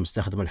MJF لما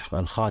استخدم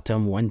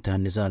الخاتم، وانتهى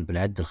النزال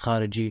بالعد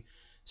الخارجي.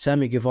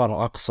 سامي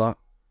جيفارا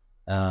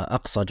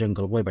أقصى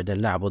جنجل بوي، بعدين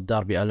لعبوا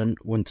الداربي ألن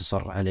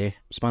وانتصر عليه.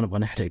 بس ما نبغى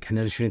نحرق، احنا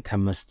ليش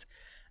تحمست.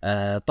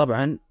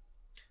 طبعا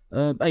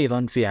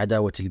أيضا في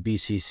عداوة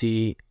الBCC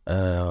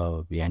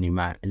يعني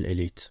مع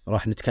الإليت،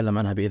 راح نتكلم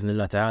عنها بإذن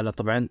الله تعالى.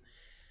 طبعا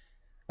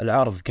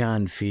العرض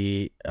كان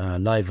في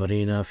لايف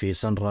أرينا في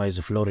سانرايز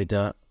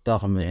فلوريدا.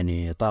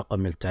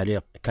 طاقم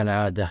التعليق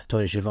كالعادة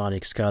توني شيفاني،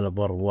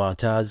 اكسكالبر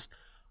وتاز.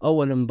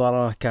 أول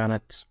مباراة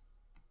كانت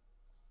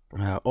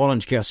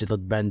أورنج كاسيدي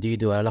ضد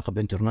بانديدو على لقب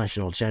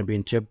انترناشنال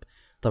تشامبيونشيب.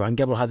 طبعا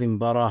قبل هذه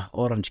المباراة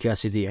أورنج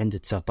كاسيدي عنده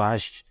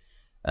 19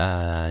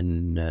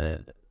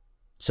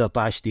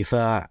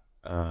 دفاع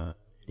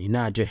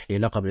ناجح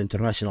للقب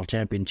الانترناشنال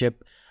تشامبيونشيب.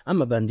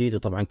 أما بانديدو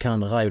طبعا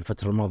كان غايب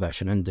الفترة الماضية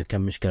عشان عنده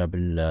كم مشكلة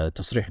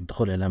بالتصريح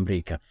الدخول إلى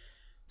أمريكا.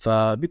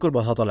 فبكل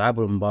بساطة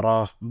لعبوا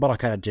المباراة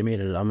كانت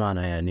جميلة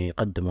للأمانة، يعني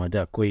قدموا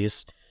أداء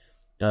كويس.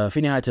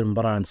 في نهاية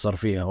المباراة انتصر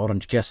فيها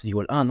أورنج كاسدي،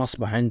 والآن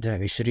أصبح عنده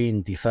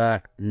 20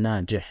 دفاع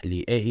ناجح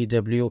ل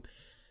AEW.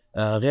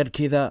 غير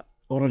كذا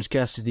أورنج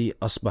كاسدي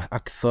أصبح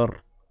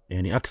أكثر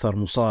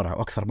مصارع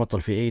وأكثر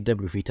بطل في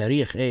AEW في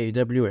تاريخ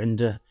AEW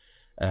عنده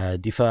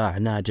دفاع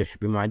ناجح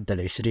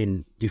بمعدل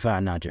 20 دفاع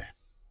ناجح.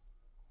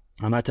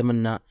 أنا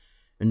أتمنى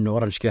إنه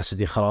أورنج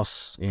كاسدي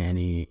خلاص،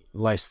 يعني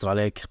الله يستر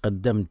عليك،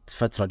 قدمت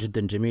فترة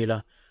جدا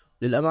جميلة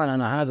للأمانة.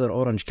 أنا عاذر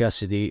أورنج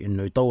كاسدي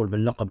إنه يطول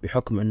باللقب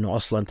بحكم إنه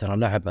أصلا ترى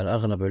لعب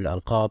الأغلب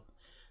الألقاب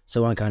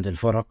سواء كانت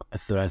الفرق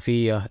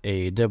الثلاثية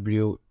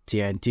AEW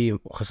TNT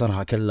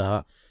وخسرها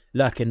كلها،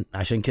 لكن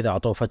عشان كذا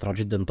أعطوه فترة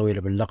جدا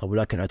طويلة باللقب.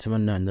 ولكن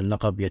أتمنى أن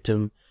اللقب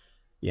يتم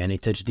يعني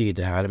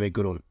تجديده على ما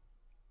يقولون.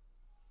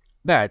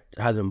 بعد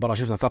هذه المباراة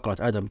شفنا فقرة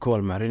آدم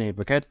كول مع ريني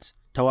باكيت،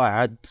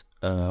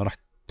 راح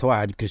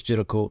توعد كريس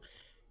جيريكو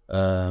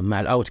مع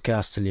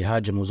الأوتكاست اللي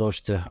هاجموا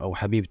زوجته أو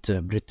حبيبته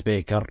بريت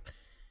بيكر.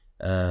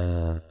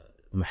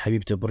 مع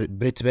حبيبته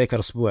بريت بيكر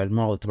الأسبوع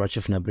الماضي. طبعا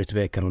شفنا بريت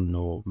بيكر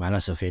إنه مع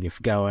الأسف يعني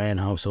فقعوا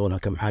عينها وسووا لها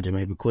كم حاجة ما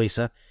هي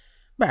بكويسة.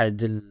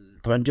 بعد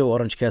طبعا جو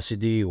أورنج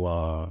كاسيدي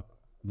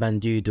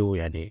وبانديدو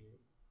يعني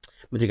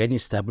مدري قاعدين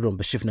يستهبلون،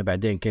 بس شفنا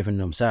بعدين كيف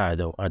إنهم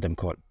ساعدوا آدم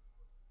كول.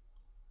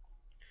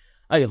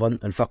 أيضا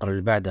الفقرة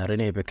اللي بعدها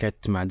ريني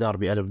باكيت مع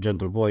داربي ألين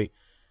جنجل بوي،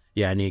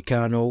 يعني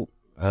كانوا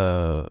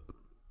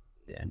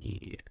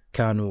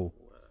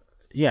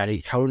يعني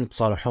يحاولون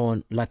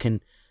يتصالحون، لكن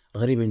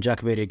غريب إن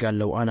جاك بيري قال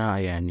لو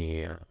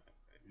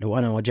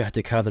أنا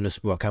واجهتك هذا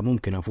الأسبوع كان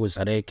ممكن أفوز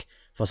عليك،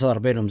 فصار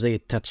بينهم زي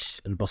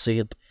التاتش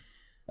البسيط.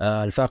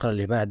 الفقرة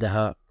اللي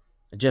بعدها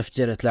جيف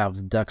جيريت لعب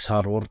ضد داكس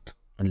هارورد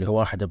اللي هو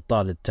واحد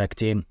أبطال التاك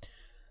تيم.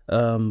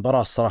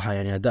 مباراة الصراحة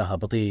يعني أداها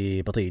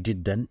بطيء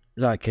جدا،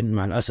 لكن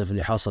مع الأسف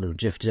اللي حصل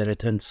جيف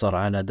جيريت انتصر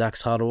على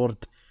داكس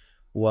هارورد،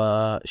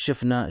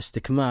 وشفنا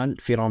استكمال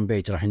في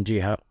رامبيج راح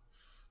نجيها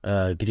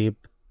قريب.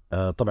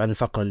 طبعا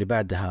الفقرة اللي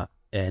بعدها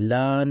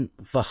إعلان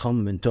ضخم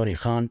من توني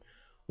خان،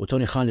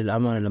 وتوني خان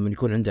للأمانة لما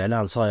يكون عنده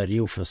إعلان صاير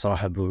يوفي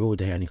صراحة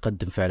بوعوده، يعني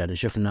يقدم فعلا.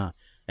 شفنا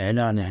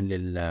إعلانه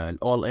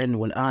للأول إن،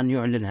 والآن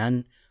يعلن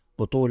عن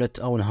بطولة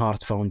أون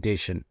هارت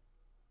فاونديشن،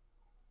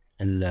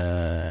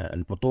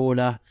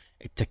 البطولة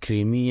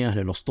التكريمية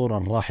للأسطورة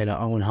الراحلة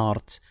أون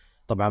هارت،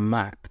 طبعا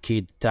مع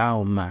أكيد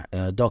تعاون مع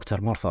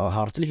دكتور مارثا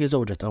هارت اللي هي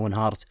زوجة أون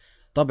هارت.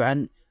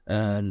 طبعا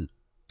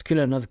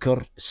كلنا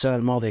نذكر السنة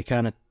الماضية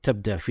كانت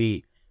تبدأ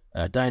في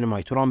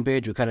داينامايت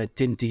ورامبيج، وكانت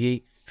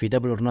تنتهي في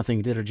دبل اور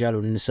ناثينج للرجال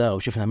والنساء،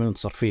 وشفنا من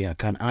انتصر فيها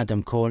كان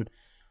آدم كول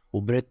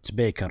وبريت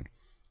بيكر.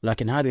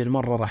 لكن هذه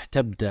المرة راح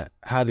تبدأ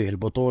هذه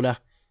البطولة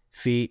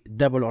في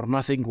دبل اور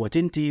ناثينج،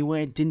 وتنتهي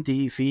وين؟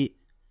 تنتهي في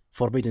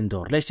فوربيدن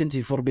دور. ليش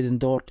تنتهي فوربيدن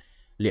دور؟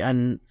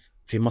 لأن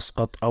في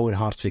مسقط أون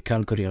هارت في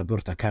كالكوري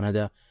البرتا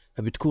كندا،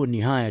 فبتكون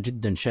نهاية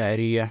جدا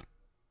شاعرية،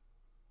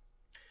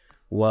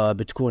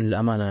 وبتكون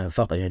الأمانة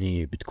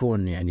يعني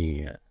بتكون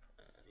يعني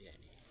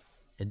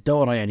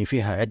الدورة يعني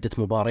فيها عدة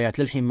مباريات.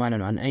 للحين ما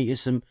نعلن عن أي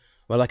اسم،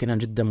 ولكن أنا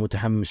جدا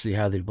متحمس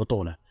لهذه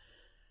البطولة.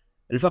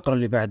 الفقرة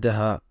اللي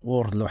بعدها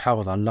ووردلو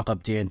حافظ على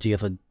اللقب تي ان تي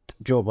ضد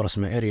جوبر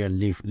اسمه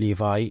إريال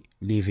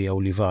ليفي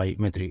أو ليفاي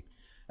مدري.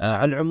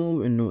 على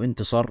العموم إنه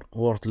انتصر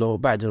ووردلو.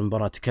 بعد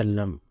المباراة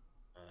تكلم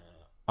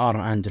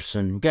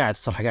أندرسون، وقاعد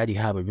الصراحة قاعد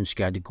يهابل مش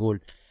قاعد يقول،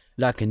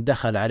 لكن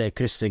دخل عليه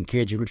كريستيان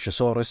كيج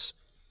ولوتشاسورس،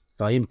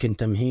 فيمكن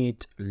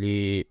تمهيد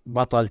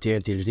لبطل تي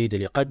ان تي الجديد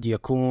اللي قد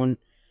يكون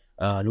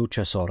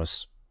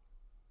لوتشاسورس.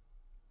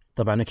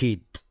 طبعا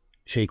أكيد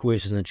شيء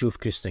كويس أن نشوف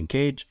كريستيان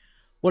كيج.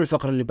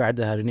 والفقرة اللي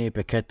بعدها ريني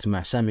باكيت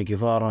مع سامي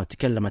جيفارا،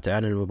 تكلمت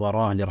عن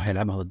المباراة اللي راح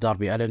يلعبها ضد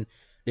داربي ألين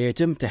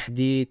ليتم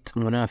تحديد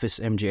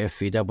منافس ام جي اف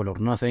في دبل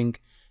اور ناثينج.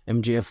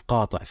 ام جي اف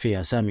قاطع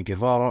فيها سامي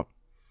جيفارا،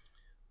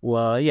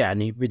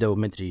 ويعني بدأوا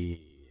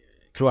مدري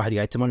كل واحد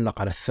قاعد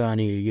يتملق على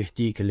الثاني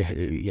يهديك اللي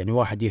يعني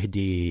واحد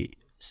يهدي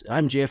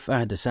ام جي اف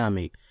اهدى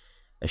سامي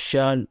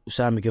الشال،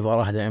 وسامي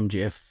جيفارا اهدى ام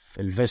جي اف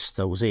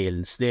الفيستا وزي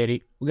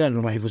السديري، وقال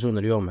انه راح يفوزون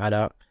اليوم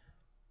على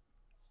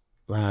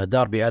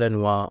داربي ألين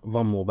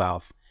وضموا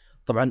بعض.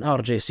 طبعا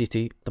ار جي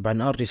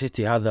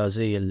سيتي هذا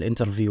زي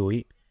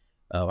الانترفيوي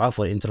او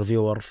عفوا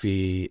الانترفيور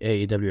في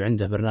اي دبليو،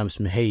 عنده برنامج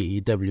اسمه هي اي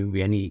دبليو،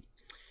 يعني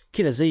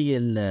كذا زي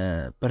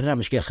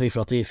البرنامج كذا خفيف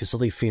لطيف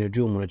يستضيف فيه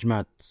نجوم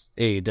ونجمات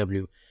اي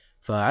دبليو.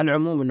 فعلى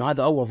العموم انه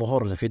هذا اول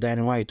ظهور له في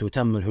داينامايت،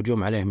 وتم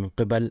الهجوم عليه من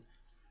قبل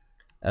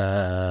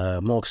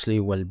موكسلي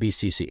والبي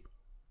سي سي.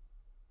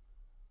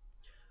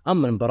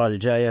 اما المباراة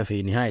الجاية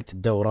في نهاية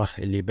الدورة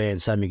اللي بين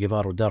سامي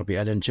جيفار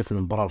وداربي ألين، شفنا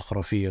المباراة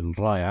الخرافية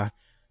الرائعة.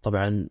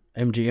 طبعا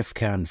ام جي اف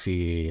كان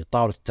في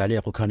طاولة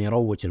التعليق وكان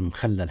يروج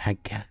المخلل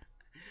حقه.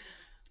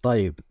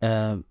 طيب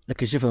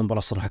لكن شفنا المباراة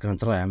الصراحة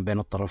كانت رائعة بين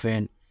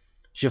الطرفين.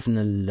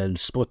 شفنا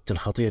السبوت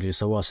الخطير اللي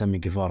سواه سامي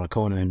جيفارا،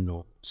 كونه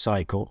انه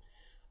سايكو،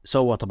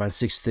 سوى طبعا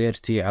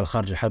 630 على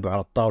خارج الحلبة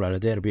على الطاولة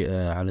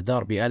على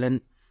داربي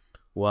ألين.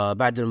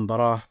 وبعد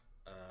المباراة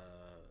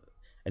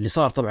اللي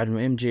صار طبعا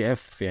ام جي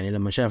اف يعني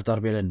لما شاف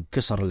داربي ألين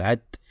كسر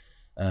العد،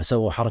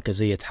 سوى حركة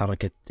زي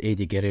حركة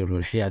ايدي جاريرو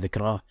الحياة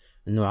ذكراه،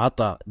 انه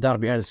عطى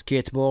داربي ألين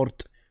سكيت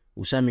بورد،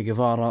 وسامي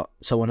جيفارا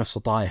سوى نفسه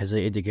طايح زي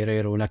ايدي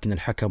جاريرو، ولكن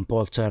الحكم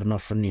بول تيرنر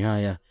في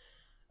النهاية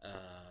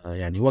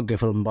يعني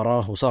وقف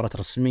المباراة، وصارت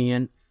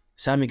رسميا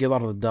سامي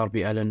جيفارا ضد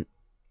داربي ألين،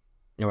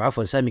 أو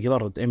عفوا سامي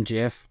جيفارا ضد ام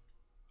جي اف.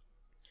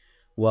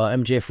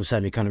 وام جي اف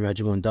وسامي كانوا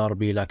يهاجمون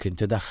داربي، لكن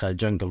تدخل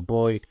جنجل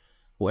بوي،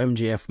 وام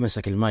جي اف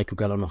مسك المايك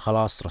وقال انه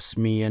خلاص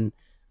رسميا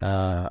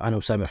انا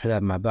وسامي رح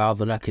نلعب مع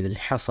بعض. لكن اللي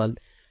حصل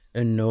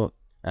انه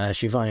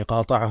شيفاني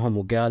قاطعهم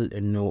وقال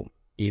انه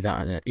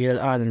اذا الى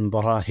الان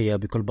المباراة هي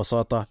بكل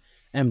بساطة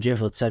ام جي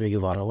اف ضد سامي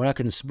جيفارا،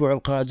 ولكن الاسبوع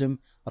القادم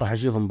راح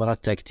نشوف مباراة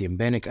تاك تيم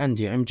بينك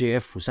اندي ام جي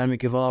اف وسامي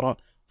جيفارا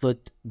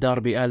ضد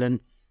داربي ألين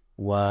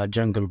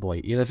وجنجل بوي.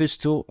 اذا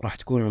فزتوا راح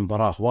تكون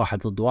المباراة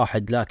 1-1،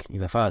 لكن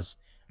اذا فاز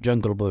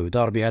جنجل بوي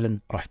وداربي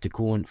ألين راح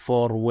تكون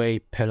 4-way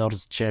pillars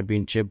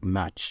championship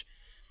match.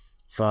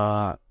 ف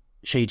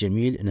شيء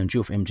جميل ان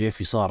نشوف ام جي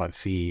اف يصارع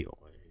في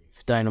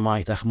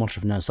داينامايت. اخر مره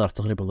شفناه صار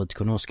تقريبا ضد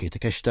كونوسكي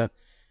تكشتا،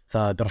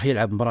 فراح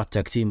يلعب مباراه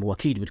تاج تيم،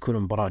 واكيد بتكون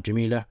مباراه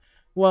جميله.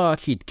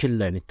 واكيد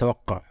كله يعني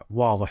التوقع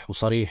واضح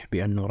وصريح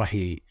بانه راح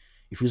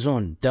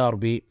يفوزون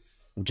داربي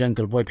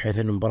وجنجل بوي، بحيث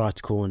ان المباراه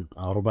تكون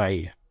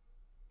رباعيه.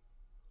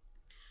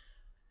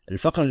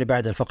 الفقره اللي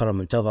بعدها الفقره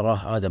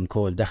المنتظره، ادم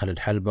كول دخل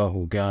الحلبه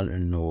وقال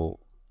انه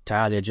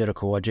تعال يا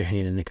جيريكو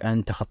واجهني لانك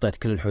انت خطيت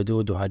كل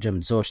الحدود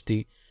وهاجمت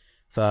زوجتي.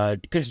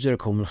 فكريس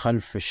جيريكو من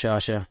الخلف في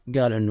الشاشه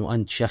قال انه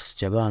انت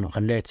شخص جبان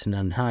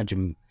وخليتنا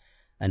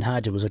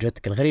نهاجم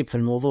زوجتك. الغريب في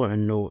الموضوع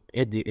انه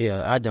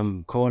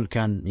ادم كول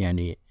كان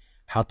يعني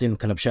حاطين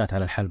كلبشات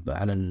على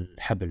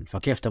الحبل،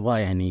 فكيف تبغاه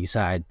يعني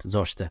يساعد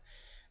زوجته؟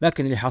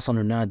 لكن اللي حصل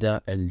انه نادى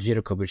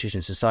الجيريكو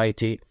بريشيشن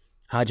سوسايتي،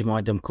 هاجموا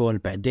ادم كول.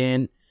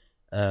 بعدين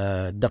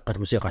دقت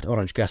موسيقى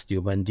اورنج كاستي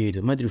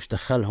وبانديدو، ما ادري وش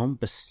دخلهم،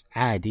 بس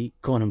عادي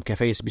كونهم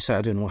كفيس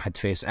بيساعدون واحد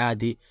فيس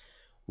عادي.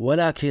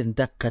 ولكن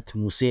دقت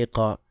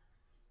موسيقى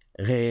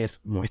غير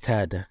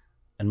معتادة.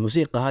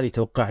 الموسيقى هذه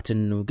توقعت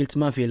انه قلت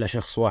ما في الا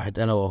شخص واحد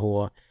الا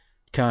وهو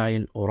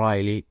كايل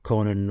اورايلي،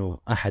 كون انه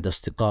احد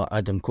اصدقاء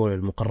ادم كول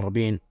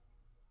المقربين.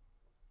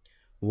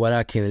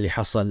 ولكن اللي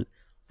حصل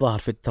ظهر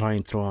في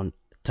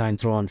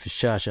التاينترون في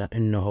الشاشة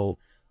انه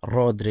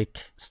رودريك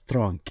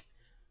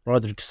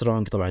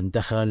سترونج طبعا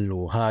دخل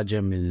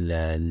وهاجم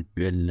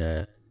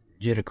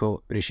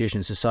الجيريكو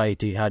بريشيشن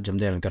سوسايتي، هاجم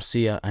دينيل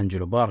غارسيا،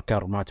 انجلو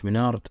باركر، مات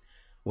مينارد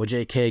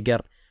وجاي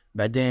كيجر.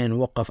 بعدين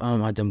وقف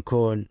امام ادم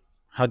كول،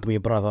 هاج مي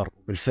براذر.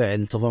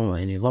 بالفعل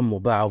ضموا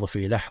بعض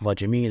في لحظة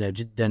جميلة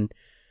جدا.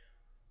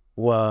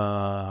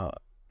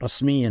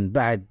 ورسميا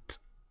بعد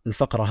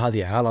الفقرة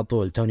هذه على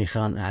طول توني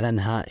خان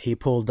اعلنها، he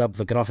pulled up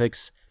the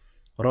graphics,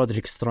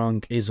 Roderick Strong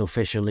is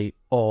officially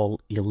all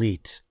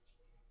elite.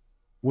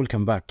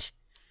 welcome back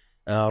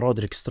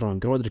رودريك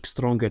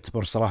سترونج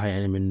يعتبر صراحة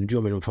يعني من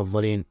النجوم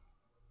المفضلين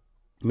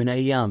من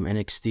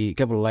أيام NXT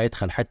قبل لا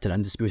يدخل حتى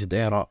الأندسبيوتد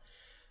إيرا.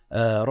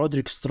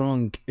 رودريك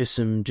سترونج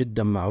اسم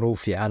جدا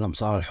معروف في عالم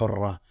صارة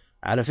الحرة.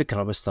 على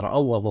فكرة بس ترى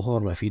أول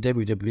ظهور له في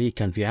WWE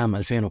كان في عام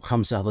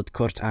 2005 ضد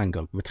كورت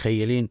أنجل،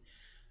 متخيلين؟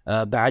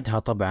 بعدها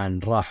طبعا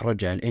راح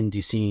رجع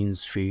الاندي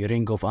سينز في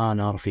رينج اوف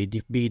آنر،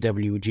 في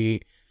BWG،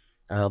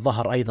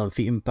 ظهر أيضا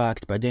في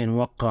إمباكت. بعدين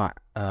وقع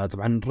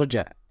طبعا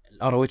رجع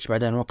هروج،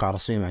 بعدين وقع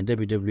رسميا مع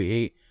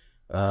WWE.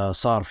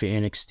 صار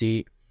في NXT،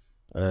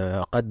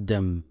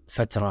 قدم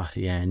فترة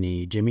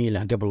يعني جميلة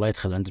قبل لا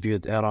يدخل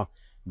الاندسبيوتد ايرا.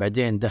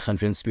 بعدين دخل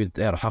في الاندسبيوتد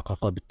ايرا،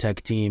 حقق بالتاج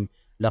تيم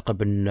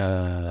لقب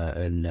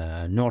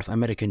النورث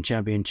امريكان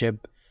تشامبيونشيب.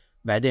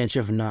 بعدين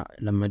شفنا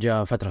لما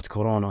جاء فترة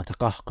كورونا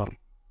تقهقر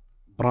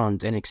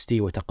براند NXT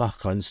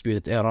وتقهقر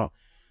الاندسبيوتد ايرا.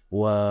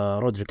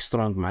 ورودريك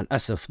سترونج مع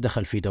الأسف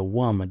دخل في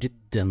دوامة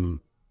جدا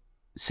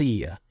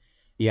سيئة،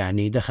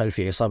 يعني دخل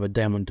في عصابة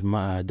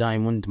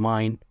دايموند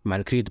ماين مع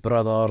الكريد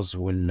براذرز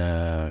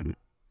وال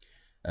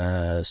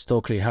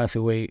ستوكلي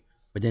هاثوي.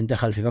 بعدين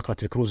دخل في فقرة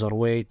الكروزر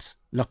ويت،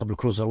 لقب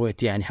الكروزر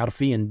ويت يعني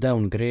حرفيا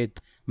داون جريد،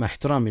 مع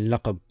احترامي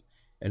اللقب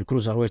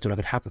الكروزر ويت،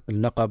 ولكن حقق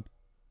اللقب.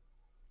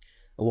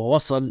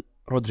 ووصل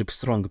رودريك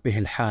سترونج به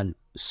الحال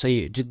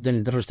سيء جدا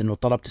لدرجة انه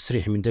طلب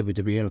تسريح من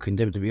WWE، لكن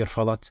WWE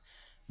رفضت.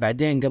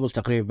 بعدين قبل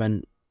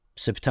تقريبا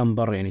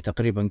سبتمبر، يعني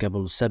تقريبا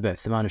قبل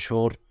 7-8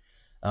 شهور،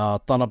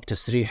 طلب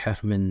تسريحه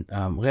من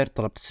غير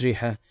طلب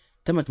تسريحه،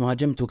 تمت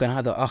مهاجمته، وكان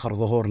هذا آخر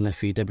ظهور له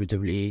في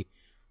WWE.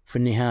 في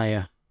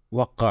النهاية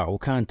وقع،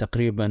 وكان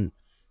تقريبا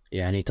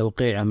يعني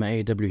توقيعه مع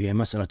AEW هي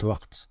مسألة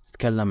وقت.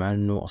 تتكلم عن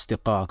أنه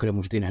أصدقاء كلهم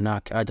موجودين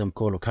هناك، آدم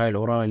كول وكايل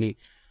أورايلي.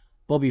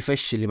 بوبي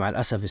فيش اللي مع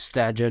الأسف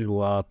استعجل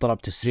وطلب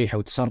تسريحه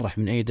وتسرح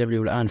من AEW،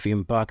 والآن في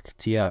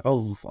إمباكت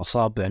يعض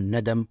أصابع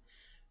الندم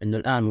أنه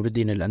الآن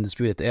موجودين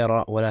الأندسبيوتد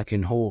إيرا،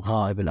 ولكن هو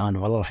غائب الآن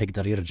ولا راح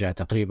يقدر يرجع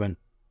تقريبا.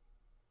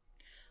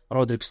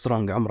 رودريك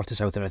سترونج عمره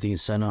 39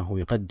 سنة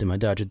ويقدم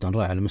أداء جدا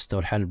رائع على مستوى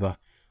الحلبة.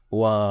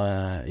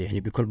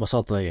 ويعني بكل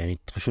بساطة يعني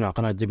تخشون على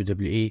قناة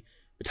WWE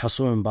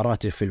بتحصلون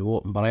مبارياته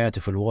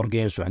في الوور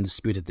جيمز وعند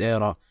السبيوتد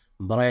ايرا،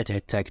 مبارياته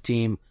التاج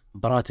تيم،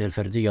 مباراته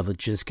الفردية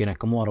ضد شينسكي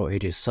ناكامورا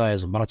وإيجي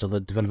سايز، مباراته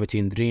ضد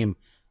فيلفتين دريم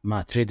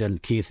مع تريدل،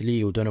 كيث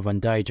لي ودونوفان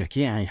دايجاك.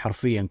 يعني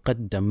حرفيا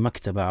قدم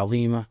مكتبة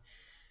عظيمة،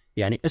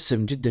 يعني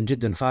اسم جدا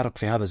جدا فارق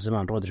في هذا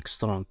الزمان رودريك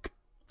سترونج.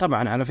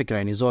 طبعا على فكرة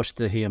يعني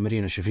زوجته هي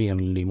مارينا شفير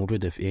اللي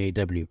موجودة في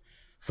AEW،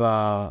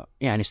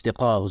 يعني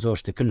اصدقاء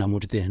وزوجته كلها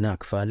موجودين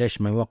هناك،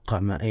 فليش ما يوقع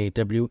مع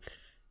AEW؟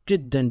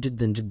 جدا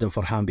جدا جدا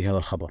فرحان بهذا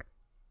الخبر.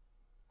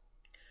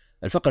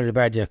 الفقرة اللي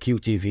بعدها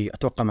QTV،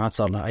 اتوقع ما عاد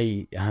صار لها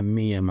اي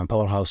اهمية مع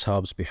باور هاوس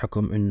هابس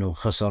بحكم انه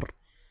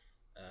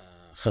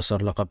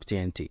خسر لقب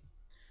TNT.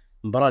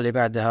 المباراة اللي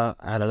بعدها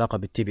على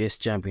لقب TBS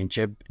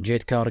Championship،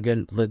 جيد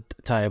كارجل ضد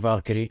تايا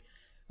فالكري.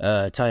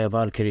 تايا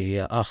فالكري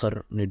هي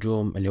آخر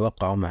نجوم اللي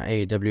وقعوا مع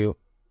AEW.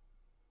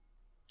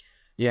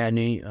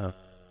 يعني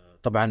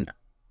طبعا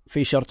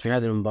في شرط في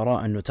هذه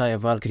المباراة أنه تايا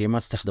فالكري ما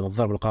تستخدم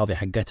الضربة القاضية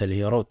حقتها اللي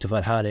هي رود تو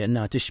فالهالا،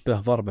 لأنها تشبه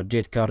ضربة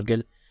جيد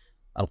كارجل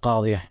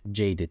القاضية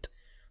جيدد.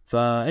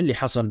 فاللي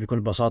حصل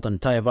بكل بساطة أن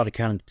تايا فالكري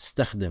كانت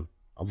تستخدم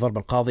الضربة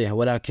القاضية،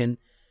 ولكن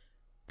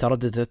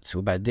ترددت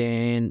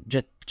وبعدين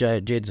جت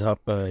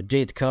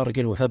جيد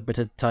كارجل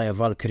وثبتت تايا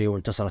فالكري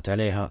وانتصرت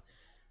عليها.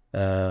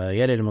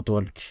 يلي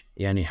المطولك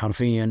يعني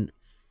حرفيا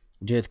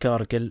جيد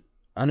كارجل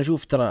انا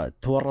اشوف ترى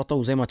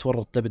تورطوا زي ما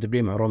تورط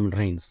دبليو مع رومان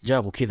رينز،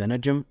 جابوا كذا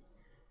نجم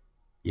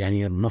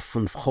يعني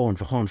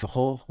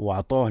نفخوه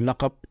وعطوه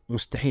لقب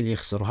مستحيل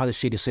يخسر، وهذا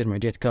الشيء اللي يصير مع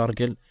جيد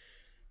كارجل.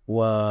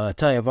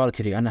 وتايا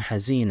فالكري انا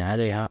حزين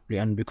عليها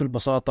لان بكل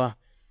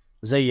بساطه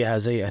زيها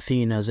زي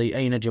اثينا زي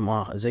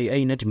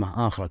اي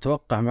نجمه اخرى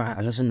توقع معها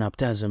على اساس انها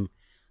بتهزم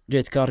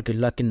جيد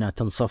كارجل، لكنها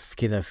تنصف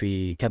كذا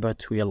في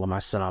كبت ويلا مع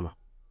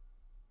السلامه.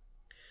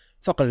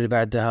 الفقرة اللي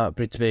بعدها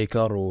بريت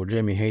بيكر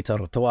وجيمي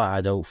هيتر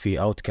تواعدوا في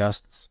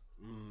اوتكاست.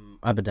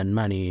 ابدا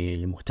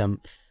ماني مهتم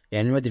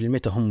يعني، ما ادري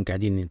متى هم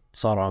قاعدين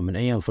يتصارعوا، من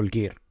ايام فول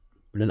جير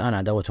للان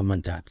عداوتهم ما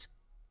انتهت.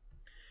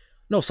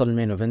 نوصل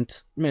للمين ايفنت.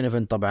 المين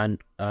ايفنت طبعا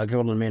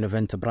قبل المين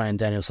ايفنت براين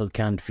دانيلسون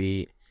كان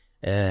في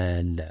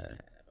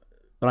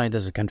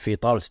كان في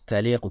طاولة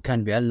التعليق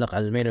وكان بيعلق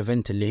على المين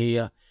ايفنت اللي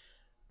هي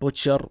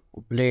بوتشر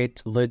وبليد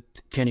ضد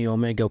كيني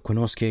اوميجا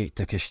وكونوسكي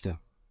تاكيشتا.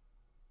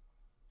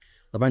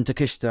 طبعا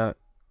تاكيشتا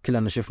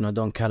كلنا شفنا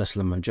دون كالس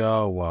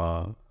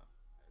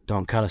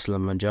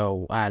لما جاء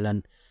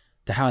واعلن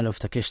تحالف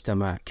تاكيشتا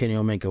مع كيني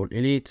اوميجا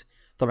والإليت.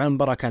 طبعا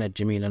المباراة كانت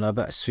جميلة لا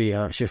بأس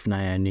فيها،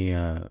 شفنا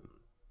يعني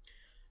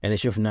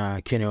شفنا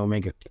كيني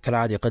اوميجا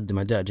كالعادة يقدم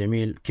اداء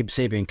جميل. كيب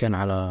سيبين كان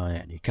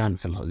كان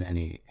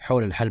في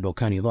حول الحلبة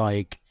وكان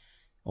يضايق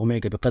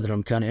اوميجا بقدر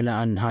الامكان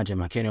الى ان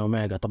هاجم كيني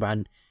اوميجا.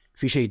 طبعا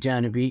في شيء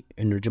جانبي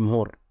انه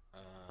الجمهور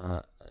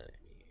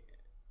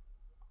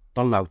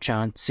طلعوا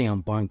تشانت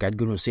سيام بانك، قاعد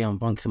يقولون سيام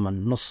بانك، ثم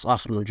نص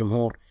اخر من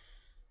الجمهور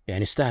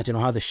يعني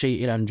استهجنوا هذا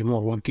الشيء الى ان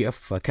الجمهور وقف،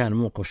 فكان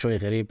موقف شوي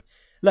غريب.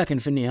 لكن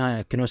في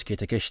النهاية كونوسكي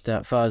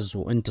تاكيشتا فاز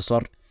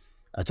وانتصر.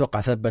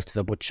 اتوقع ثبت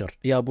ذا بوتشر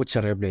يا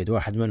بليد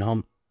واحد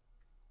منهم،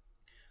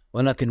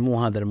 ولكن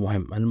مو هذا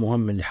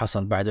المهم اللي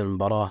حصل بعد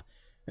المباراة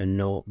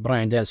انه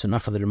براين دانيلسون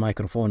اخذ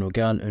الميكروفون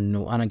وقال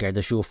انه انا قاعد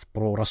اشوف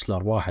برو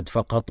رسلر واحد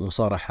فقط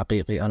مصارع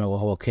حقيقي، انا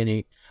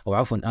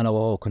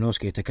وهو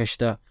كونوسكي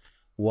تاكيشتا.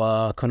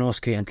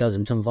 وكونوسكي انت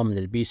لازم تنضم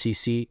للبي سي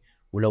سي،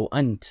 ولو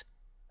انت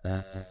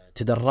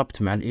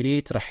تدربت مع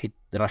الإليت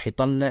راح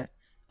يطلع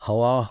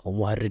هواه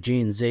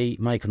ومهرجين زي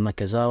مايكل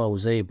ناكازاوا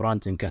وزي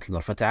برانتون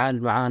كاتلر،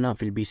 فتعال معانا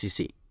في البي سي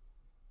سي.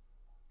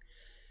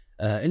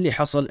 اللي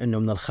حصل انه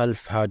من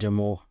الخلف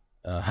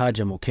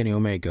هاجموا كيني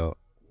اوميجا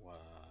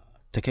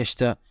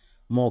وتاكيشتا،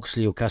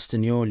 موكسلي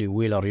وكاستنيولي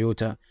وويلر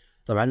يوتا.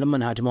 طبعا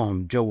لما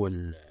هاجموهم جو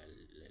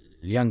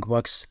اليانج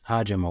باكس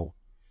هاجموا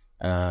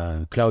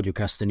كلاوديو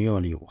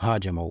كاستنيولي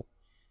وهاجموا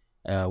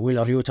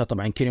ويلر يوتا.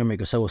 طبعا كيني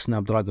اوميجا سوى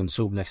سناب دراجون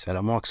سوبلكس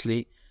على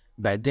موكسلي،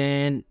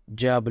 بعدين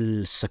جاب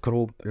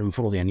السكروب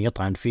المفروض يعني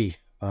يطعن فيه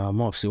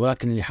موكسلي،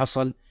 ولكن اللي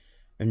حصل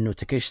انه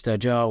تاكيشتا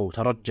جاء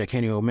وترجى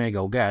كيني اوميجا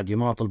وقاعد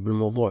يماطل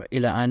بالموضوع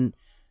الى ان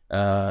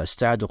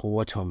استعادوا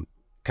قوتهم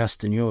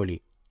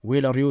كاستنيولي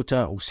ويلر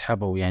يوتا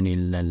وسحبوا يعني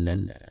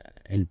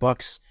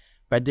الباكس.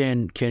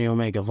 بعدين كيني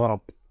اوميجا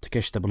ضرب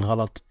تاكيشتا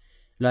بالغلط،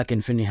 لكن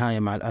في النهاية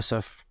مع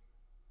الأسف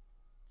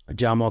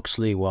جاء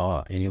موكسلي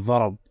ويعني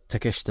ضرب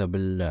تاكيشتا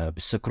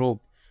بالسكروب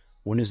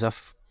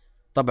ونزف.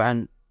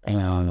 طبعا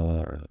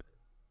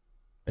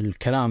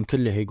الكلام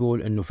كله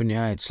يقول انه في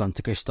النهاية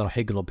تاكيشتا راح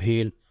يقلب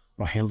هيل،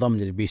 راح ينضم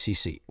للبي سي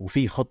سي.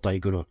 وفي خطة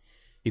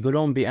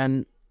يقولون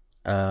بأن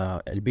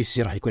البي سي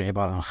سي راح يكون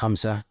عبارة عن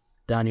 5: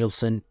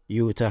 دانيلسون،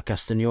 يوتا،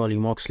 كاستنيولي،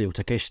 موكسلي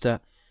وتاكيشتا.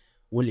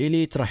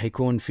 والإليت راح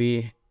يكون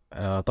فيه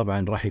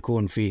طبعا راح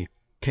يكون فيه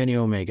كيني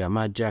اوميجا،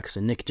 مات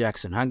جاكسون، نيك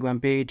جاكسون، هانجمان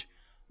بيج.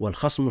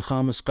 والخصم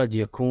الخامس قد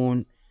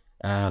يكون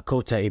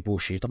كوتا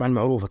إيبوشي. طبعا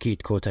معروف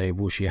أكيد كوتا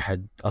إيبوشي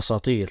أحد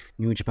أساطير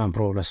نيو جابان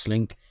برو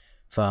رسلينج،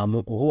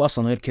 وهو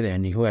أصلا غير كذا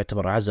يعني هو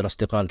يعتبر أعز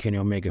الأصدقاء كيني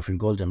أوميجا في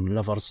الجولدن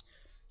لافرز.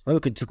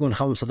 ويمكن تكون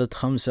 5 ضد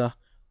 5،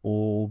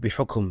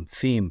 وبحكم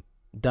ثيم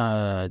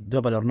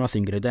دبل اور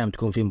نوثينج اللي دائما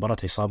تكون في مباراة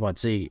عصابات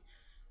زي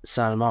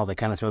السنة الماضية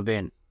كانت ما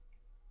بين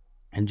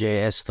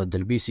جي اس ضد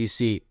البي سي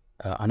سي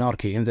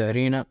اناركي ان ذا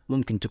ارينا،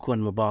 ممكن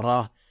تكون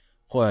مباراة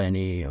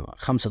يعني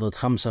 5 ضد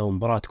 5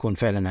 ومباراة تكون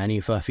فعلا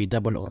عنيفة في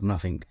دبل اور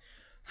نوثينج.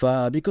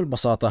 فبكل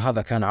بساطة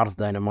هذا كان عرض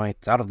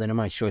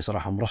داينامايت شوي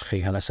صراحة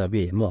مرخي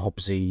هالأسابيع، مو هو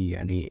زي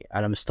يعني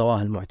على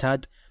مستواه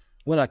المعتاد،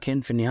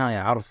 ولكن في النهاية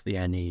عرض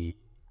يعني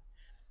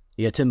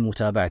يتم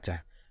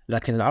متابعته.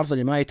 لكن العرض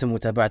اللي ما يتم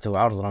متابعته هو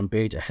عرض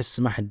رامبيج. أحس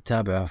ما حد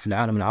تابعه في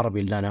العالم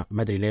العربي إلا أنا،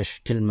 ما أدري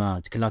ليش. كل ما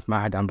تكلمت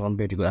مع أحد عن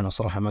رامبيج يقول أنا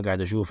صراحة ما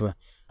قاعد أشوفه،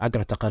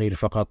 أقرأ تقارير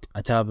فقط،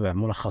 أتابع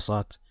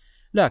ملخصات.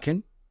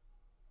 لكن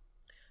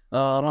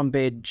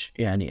رامبيج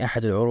يعني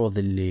أحد العروض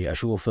اللي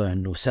أشوفه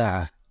أنه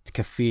ساعة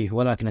تكفيه،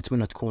 ولكن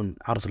أتمنى تكون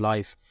عرض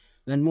لايف،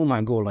 لأن مو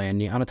معقولة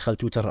يعني أنا أدخل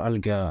تويتر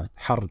ألقى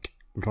حرق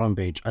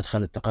الرامبيج،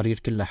 أدخل التقارير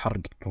كلها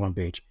حرق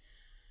الرامبيج.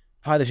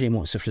 هذا شيء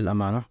مؤسف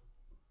للأمانة.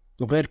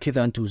 وغير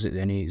كذا أنتوا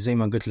يعني زي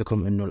ما قلت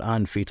لكم أنه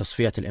الآن في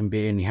تصفيات NBA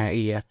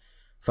النهائية،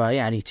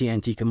 فيعني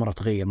TNT كم مرة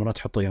تغير، مرة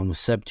تحطه يوم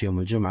السبت، يوم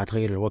الجمعة،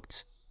 تغير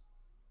الوقت.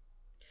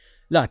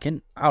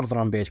 لكن عرض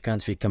رامبيج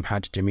كانت فيه كم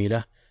حاجة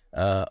جميلة.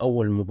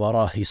 أول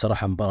مباراة هي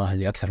صراحة مباراة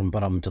اللي أكثر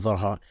مباراة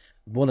منتظرها،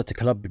 بولة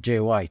كلاب جاي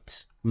وايت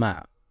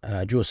مع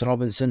جوس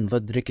روبنسون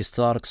ضد ريكي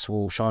ستاركس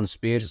وشون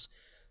سبيرز.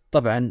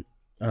 طبعا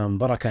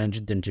مباراة كانت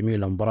جدا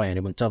جميلة، مباراة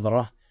يعني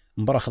منتظرة.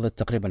 مباراة أخذت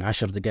تقريبا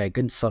 10 دقائق،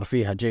 انتصر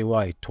فيها جاي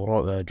وايت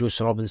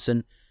وجوس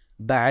روبنسون.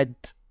 بعد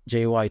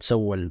جاي وايت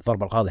سوى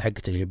الضربة القاضية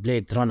حقته اللي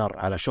بليد رانر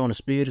على شون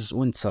سبيرز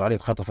وانتصر عليه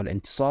وخطف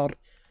الانتصار.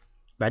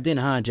 بعدين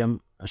هاجم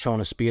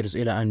شون سبيرز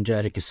إلى أن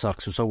جاء ريكي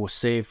ستاركس وسوى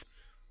السيف.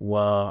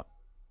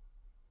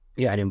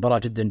 يعني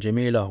مباراة جدا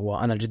جميلة،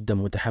 وأنا جدا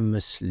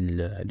متحمس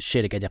للشيء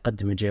اللي قاعد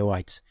يقدمه جاي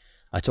وايت.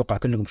 أتوقع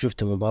كلكم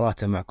شفتوا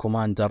مباراته مع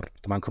كوماندر،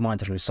 طبعا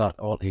كوماندر اللي صار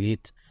أول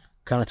إليت.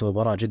 كانت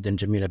مباراة جدا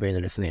جميلة بين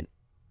الاثنين.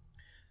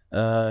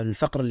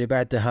 الفقرة اللي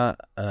بعدها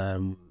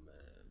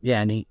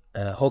يعني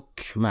هوك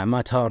مع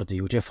مات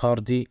هاردي وجيف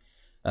هاردي.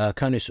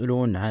 كانوا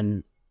يسألون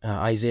عن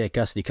ايزايا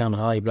كاسدي، كان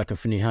غايب لكن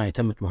في النهاية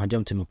تمت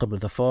مهاجمته من قبل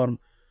ذا فورم،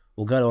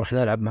 وقالوا راح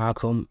نلعب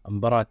معاكم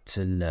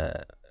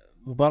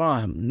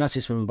مباراة ناس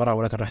اسم المباراة،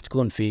 ولكن راح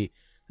تكون في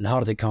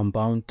الهاردي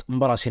كومباوند.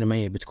 مباراة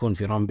سينمائية بتكون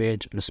في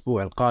رامبيج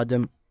الأسبوع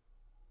القادم.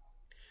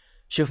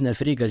 شفنا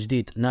الفريق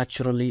الجديد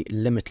ناتشرالي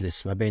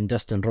ليميتلس ما بين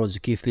داستن روز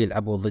وكيث لي،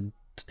 لعبوا ضد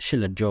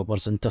شلة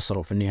جوبرز،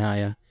 انتصروا في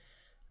النهاية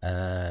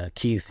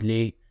كيث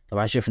لي.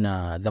 طبعا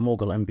شفنا ذا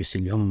موغل ام بي سي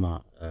اللي هم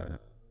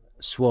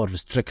سوورف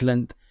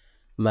ستريكلاند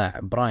مع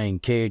براين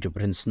كيج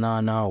وبرنس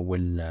نانا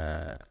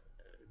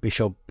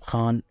والبيشوب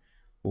خان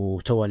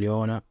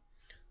وتواليونا.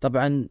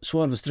 طبعا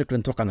سوورف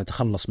ستريكلاند توقع أن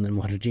تخلص من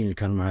المهرجين اللي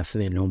كانوا مع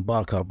الاثنين اللي هم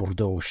باركر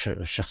بوردو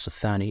والشخص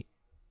الثاني.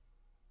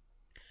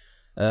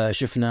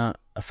 شفنا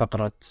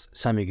فقرة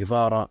سامي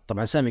جيفارا.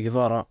 طبعا سامي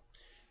جيفارا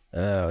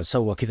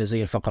سوى كذا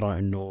زي الفقرة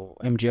انه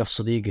ام جي اف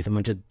صديقي ثم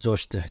جد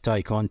زوجته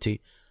تاي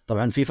كونتي.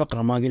 طبعا في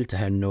فقرة ما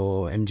قلتها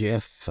انه ام جي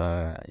اف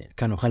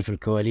كانوا خلف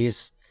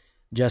الكواليس.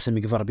 جاء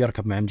سامي جيفارا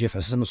بيركب مع ام جي اف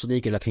على اساس انه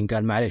صديقي، لكن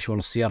قال معليش والله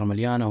السيارة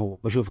مليانة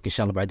وبشوفك ان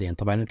شاء الله بعدين.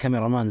 طبعا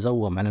الكاميرا مان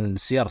زوم على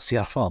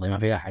السيارة فاضية ما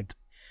في احد.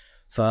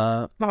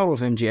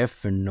 فمعروف ام جي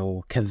اف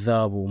انه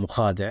كذاب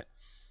ومخادع.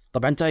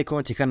 طبعا تاي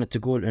كونتي كانت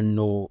تقول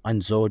انه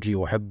انت زوجي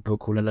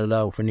واحبك ولا لا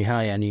لا، وفي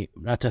النهايه يعني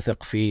لا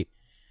تثق في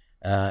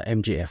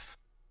ام جي اف.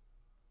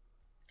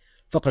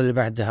 الفقره اللي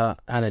بعدها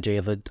انا جاي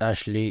ضد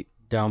اشلي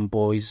دام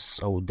بويز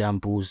او دام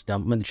بوز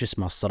دام ما ادري شو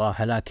اسمها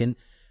الصراحه، لكن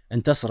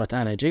انتصرت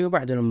انا جاي.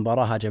 وبعد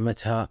المباراه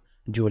هاجمتها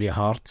جوليا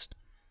هارت.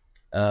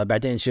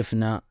 بعدين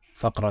شفنا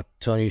فقره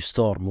توني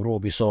ستورم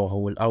وروبي سوهو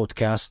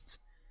والاوتكاست.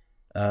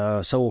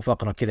 سووا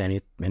فقره كذا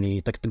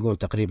يعني تقول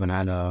تقريبا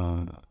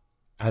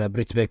على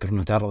بريت بيكر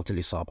انه تعرضت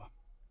للاصابه.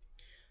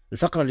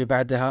 الفقرة اللي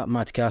بعدها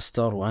مات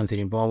كاستر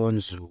وأنثوني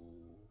بوونز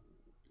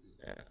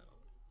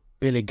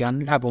وبيلي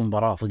جان لعبوا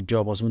مباراة ضد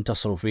جوبرز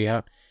وانتصروا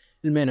فيها.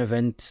 المين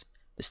ايفنت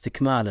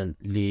استكمالا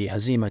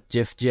لهزيمة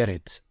جيف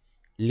جيريت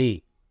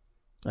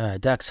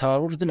داكس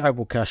هارورد،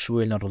 لعبوا كاش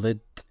ويلر ضد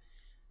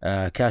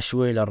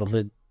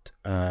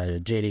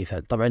جاي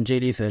ليثل. طبعا جاي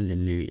ليثل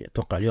اللي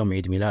اتوقع اليوم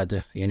عيد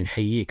ميلاده، يعني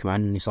نحييك مع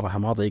اني صراحة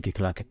ما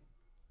ضايقك لكن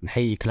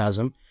نحييك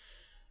لازم.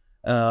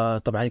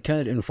 طبعا كان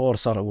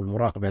الانفورسر او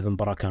المراقب هذه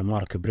المباراة كان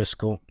مارك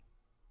بريسكو.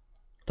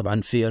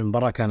 طبعا في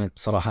المباراة كانت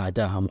صراحة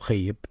أداها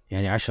مخيب،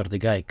 يعني 10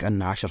 دقائق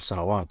كأنها 10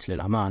 سنوات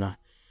للأمانة.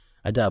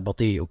 أداء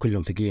بطيء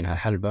وكلهم ثقيلين على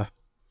الحلبة.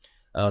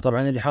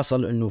 طبعا اللي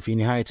حصل أنه في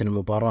نهاية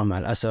المباراة مع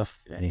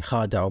الأسف يعني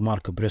خادعوا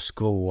مارك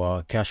بريسكو،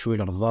 وكاش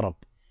ويلر ضرب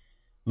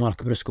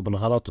مارك بريسكو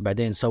بالغلط،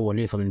 وبعدين سوى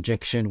ليثل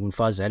انجكشن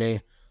ونفاز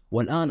عليه.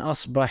 والآن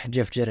أصبح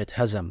جيف جيريت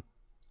هزم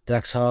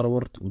داكس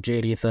هارورد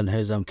وجاي ليثل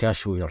هزم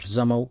كاش ويلر،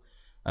 هزموا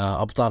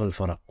أبطال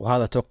الفرق.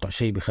 وهذا توقع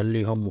شيء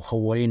بيخليهم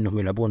مخولين أنهم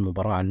يلعبون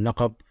مباراة عن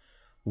اللقب.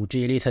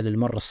 وجاي ليثل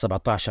للمرة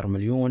 17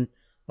 مليون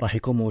راح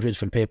يكون موجود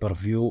في البيبر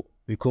فيو،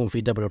 ويكون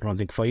في دبل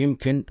راوندينج،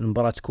 فيمكن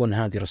المباراة تكون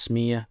هذه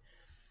رسمية.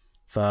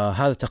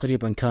 فهذا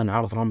تقريبا كان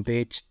عرض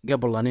رامبيج.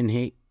 قبل لا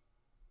ننهي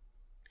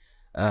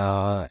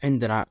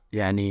عندنا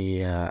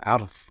يعني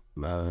عرض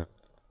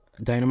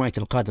داينامايت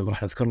القادم،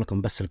 راح أذكر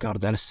لكم بس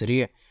الكارد على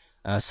السريع.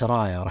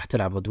 سرايا راح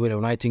تلعب ضد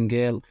ويلو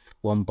نايتنجيل،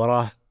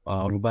 ومباراة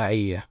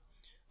رباعية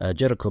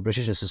جيريكو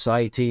بريشيش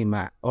سوسايتي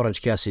مع أورنج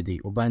كاسيدي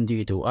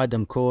وبانديتو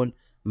وآدم كول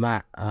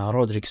مع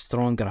رودريك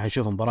سترونج. راح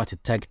يشوف مباراة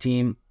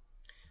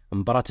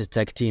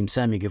التاج تيم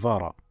سامي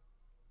جيفارا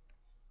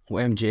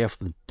وام جي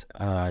اف ضد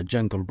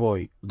جنجل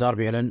بوي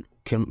وداربي ألن.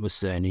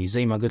 بس يعني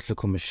زي ما قلت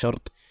لكم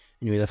الشرط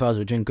انه اذا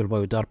فازوا جنجل بوي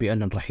وداربي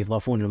ألن راح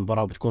يضافون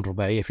للمباراة وبتكون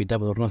رباعية في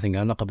دبل اور نوثينج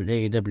على لقب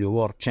الاي دبليو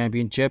وورد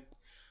تشامبيونشيب.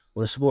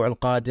 والاسبوع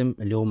القادم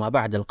اللي هو ما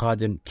بعد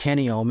القادم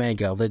كيني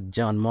اوميجا ضد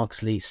جون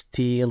موكسلي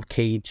ستيل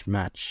كيج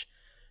ماتش،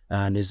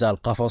 نزال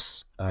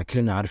قفص.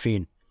 كلنا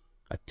عارفين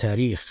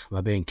التاريخ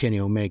ما بين كيني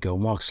اوميجا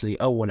وموكسلي.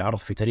 اول عرض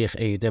في تاريخ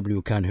اي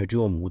دبليو كان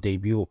هجوم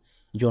وديبيو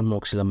جون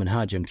موكسلي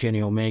لما هاجم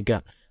كيني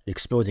اوميجا،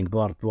 الاكسبلودينج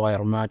بارد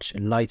واير ماتش،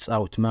 اللايتس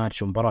اوت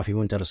ماتش، ومباراة في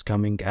وينترز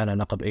كامينج على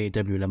لقب اي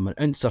دبليو لما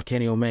انتصر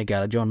كيني اوميجا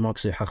على جون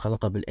موكسلي حق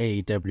لقب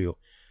الاي دبليو.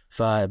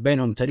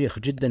 فبينهم تاريخ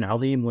جدا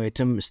عظيم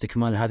ويتم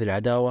استكمال هذه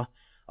العداوة.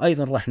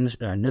 ايضا راح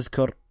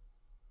نذكر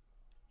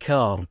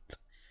كارد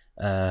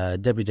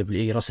دبليو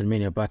دبليو اي راسل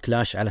مانيا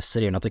باكلاش على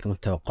السريع، نعطيكم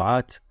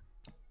التوقعات.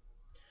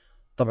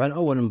 طبعا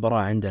أول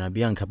مباراة عندنا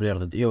بيانكا بلير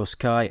ضد إيو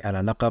سكاي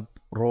على لقب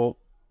رو،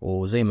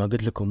 وزي ما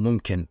قلت لكم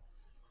ممكن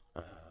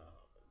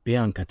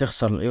بيانكا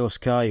تخسر الإيو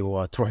سكاي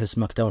وتروح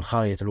لسماك داون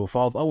خالية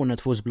الوفاض، أو أنها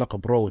تفوز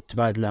بلقب رو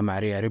تبادلها مع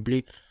ريا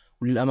ريبلي.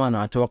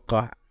 وللأمانة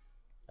أتوقع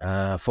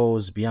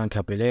فوز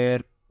بيانكا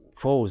بيلير،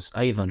 فوز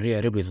أيضا ريا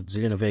ريبلي ضد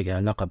زيلينا فيجا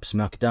على لقب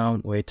سماك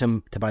داون،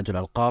 ويتم تبادل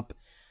الألقاب.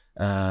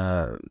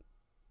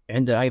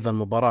 عندنا أيضا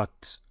مباراة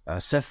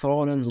سيث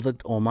رولينز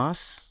ضد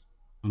أوماس،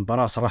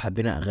 مباراة صراحة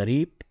بناء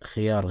غريب،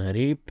 خيار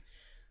غريب.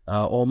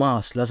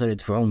 أوماس لازال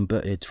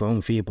يدفعون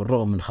فيه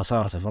بالرغم من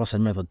خسارته في راس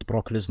المال ضد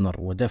بروك ليزنر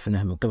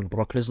ودفنه من قبل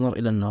بروك ليزنر،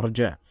 إلى أنه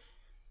رجع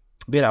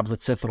بيلعب ضد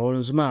سيث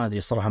رولينز. ما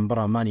أدري صراحة،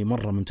 مباراة ماني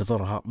مرة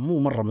منتظرها،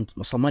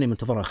 ماني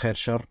منتظرها خير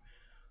شر،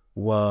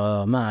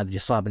 وما أدري،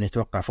 صعب أن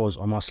يتوقع فوز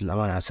أوماس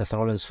للأمانة على سيث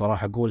رولينز.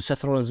 فراح أقول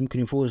سيث رولينز ممكن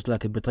يفوز،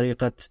 لكن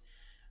بطريقة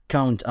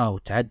كاونت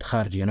أوت، عد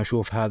خارجي. أنا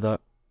أشوف هذا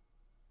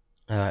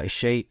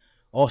الشيء.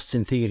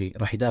 أوستن ثيري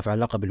راح يدافع عن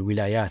لقب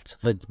الولايات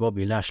ضد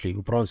بوبي لاشلي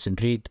وبرونسون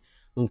ريد،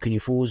 ممكن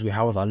يفوز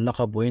ويحافظ على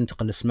اللقب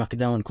وينتقل لسماك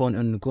داون، كون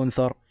أن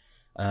جونثر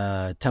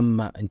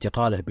تم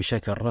انتقاله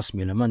بشكل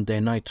رسمي لمانداي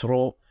نايت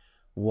رو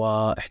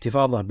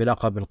واحتفاظه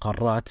بلقب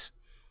القارات.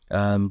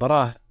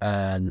 مباراة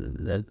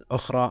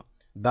الأخرى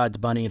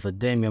باد باني ضد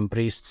ديميان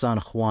بريست، سان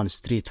خوان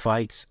ستريت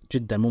فايت،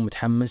 جدا مو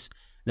متحمس،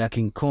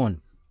 لكن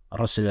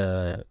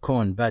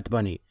كون باد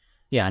باني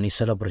يعني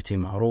سيلبرتي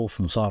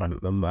معروف،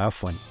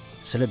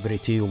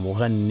 سيلبرتي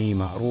ومغني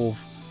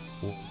معروف،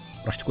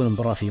 راح تكون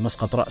المباراة في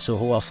مسقط رأسه،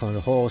 وهو أصلا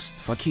الهوست،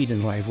 فأكيد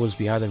إنه راح يفوز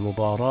بهذه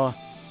المباراة.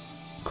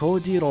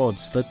 كودي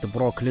رودز ضد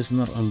بروك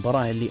ليزنر،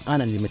 المباراة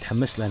اللي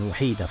متحمس لها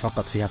الوحيدة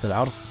فقط في هذا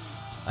العرض.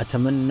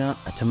 أتمنى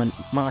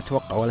ما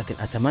أتوقع، ولكن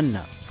أتمنى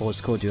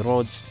فوز كودي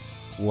رودز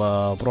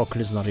وبروك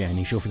ليزنر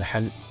يعني يشوف له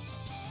حل.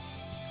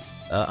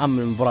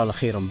 أما المباراة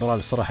الأخيرة، المباراة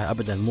الصراحة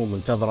أبدا مو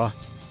منتظرة،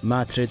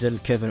 مات ريدل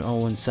كيفن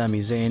أوين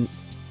سامي زين،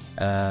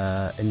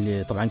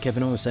 اللي طبعا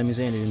كيفن أوين سامي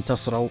زين اللي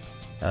انتصروا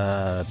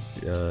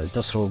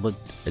ضد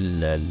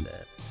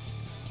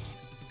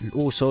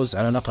الأوسوس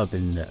على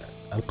لقب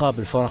ألقاب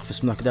الفرق في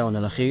سماك داون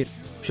الأخير.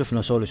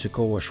 شفنا سولو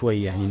سيكوا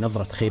شوي يعني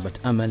نظرة خيبة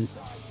أمل،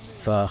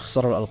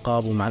 فخسروا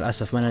الألقاب، ومع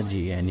الأسف ما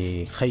ندري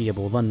يعني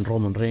خيبوا ظن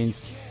رومان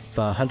رينز.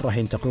 فهل راح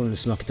ينتقلون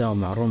لسماك داون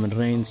مع رومان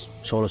رينز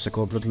سولو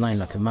سيكوا بلود لاين؟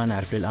 لكن ما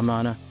نعرف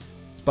للأمانة.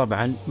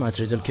 طبعا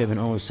مات ريدل كيفن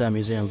أوين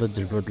سامي زين ضد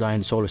البلود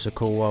لاين سولو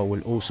سيكوا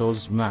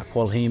والأوسوس مع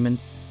بول هيمن.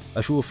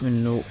 أشوف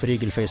إنه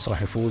فريق الفيس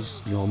راح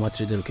يفوز، اللي هو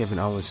مات ريدل كيفن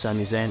أوين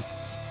سامي زين.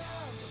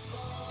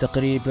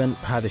 تقريبا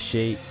هذه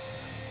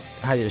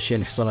الأشياء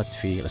اللي حصلت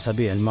في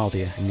الأسابيع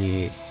الماضية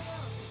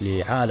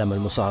لعالم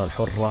المصارعة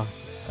الحرة.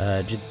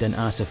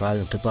 جدا آسف على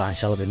الانقطاع، إن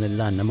شاء الله بإذن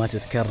الله أنه ما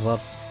تتكرر،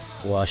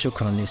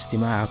 وشكرا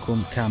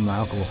لاستماعكم. كان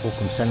معكم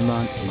أخوكم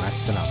سلمان، ومع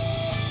السلامة.